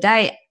upon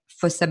today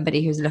for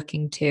somebody who's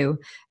looking to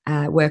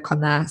work on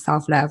their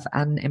self-love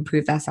and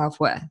improve their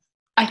self-worth?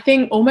 I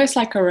think almost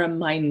like a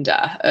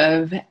reminder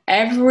of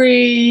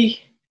every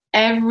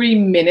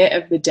minute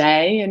of the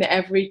day and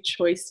every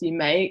choice you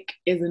make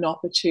is an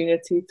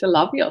opportunity to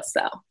love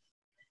yourself.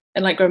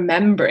 And like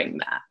remembering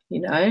that,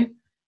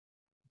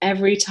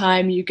 every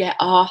time you get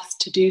asked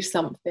to do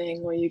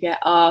something or you get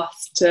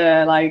asked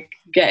to like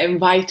get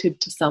invited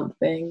to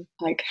something,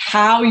 like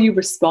how you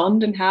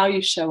respond and how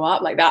you show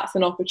up, like that's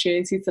an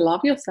opportunity to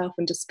love yourself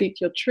and to speak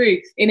your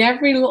truth. In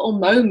every little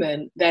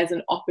moment, there's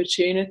an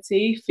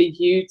opportunity for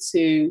you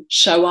to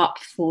show up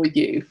for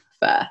you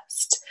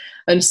first.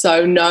 And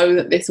so know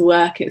that this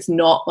work, it's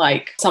not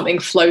like something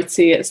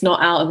floaty, it's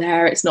not out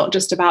there, it's not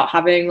just about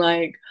having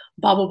like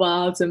bubble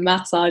baths and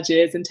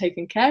massages and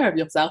taking care of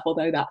yourself,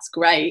 although that's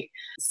great.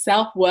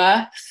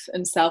 Self-worth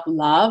and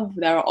self-love,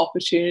 there are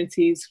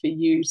opportunities for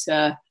you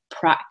to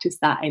practice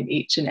that in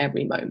each and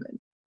every moment.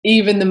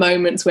 Even the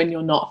moments when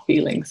you're not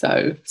feeling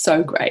so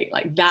great,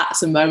 like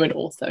that's a moment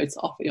also to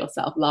offer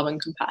yourself love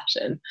and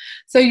compassion.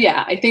 So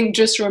yeah, I think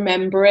just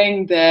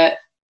remembering that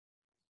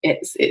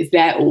it's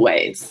there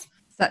always.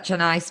 Such a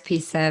nice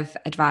piece of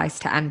advice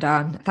to end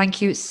on.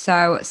 Thank you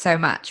so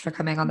much for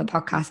coming on the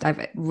podcast.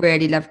 I've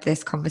really loved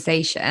this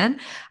conversation.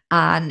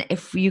 And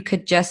if you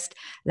could just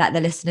let the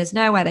listeners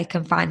know where they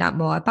can find out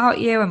more about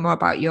you and more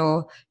about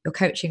your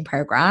coaching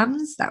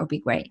programs, that would be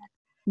great.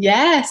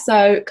 Yeah,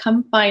 so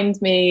come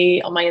find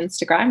me on my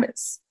Instagram.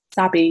 It's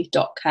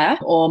sabby.care,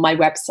 or my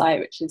website,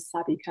 which is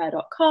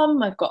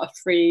sabbycare.com. I've got a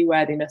free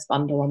worthiness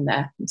bundle on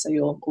there. And so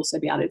you'll also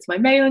be added to my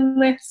mailing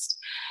list.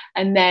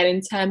 And then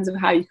in terms of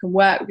how you can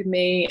work with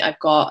me, I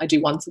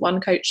do one-to-one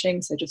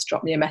coaching. So just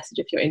drop me a message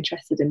if you're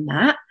interested in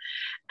that.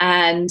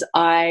 And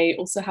I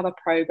also have a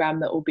program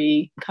that will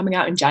be coming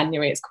out in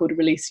January. It's called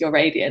Release Your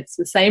Radiance,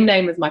 the same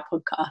name as my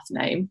podcast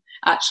name.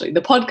 Actually,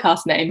 the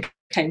podcast name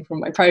came from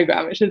my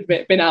program, which had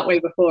been out way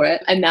before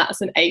it. And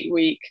that's an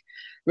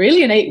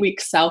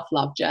 8-week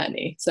self-love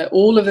journey. So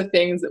all of the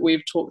things that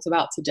we've talked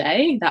about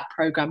today, that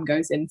program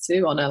goes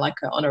into on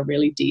a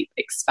really deep,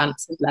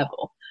 expansive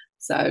level.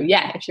 So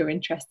yeah, if you're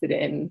interested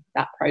in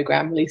that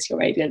program, Release Your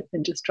Radiance,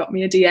 then just drop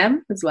me a DM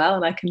as well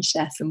and I can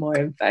share some more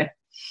info.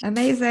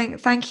 Amazing.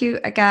 Thank you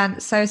again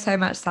so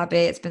much, Sabby.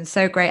 It's been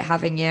so great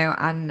having you,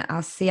 and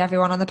I'll see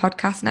everyone on the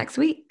podcast next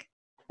week.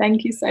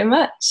 Thank you so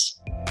much.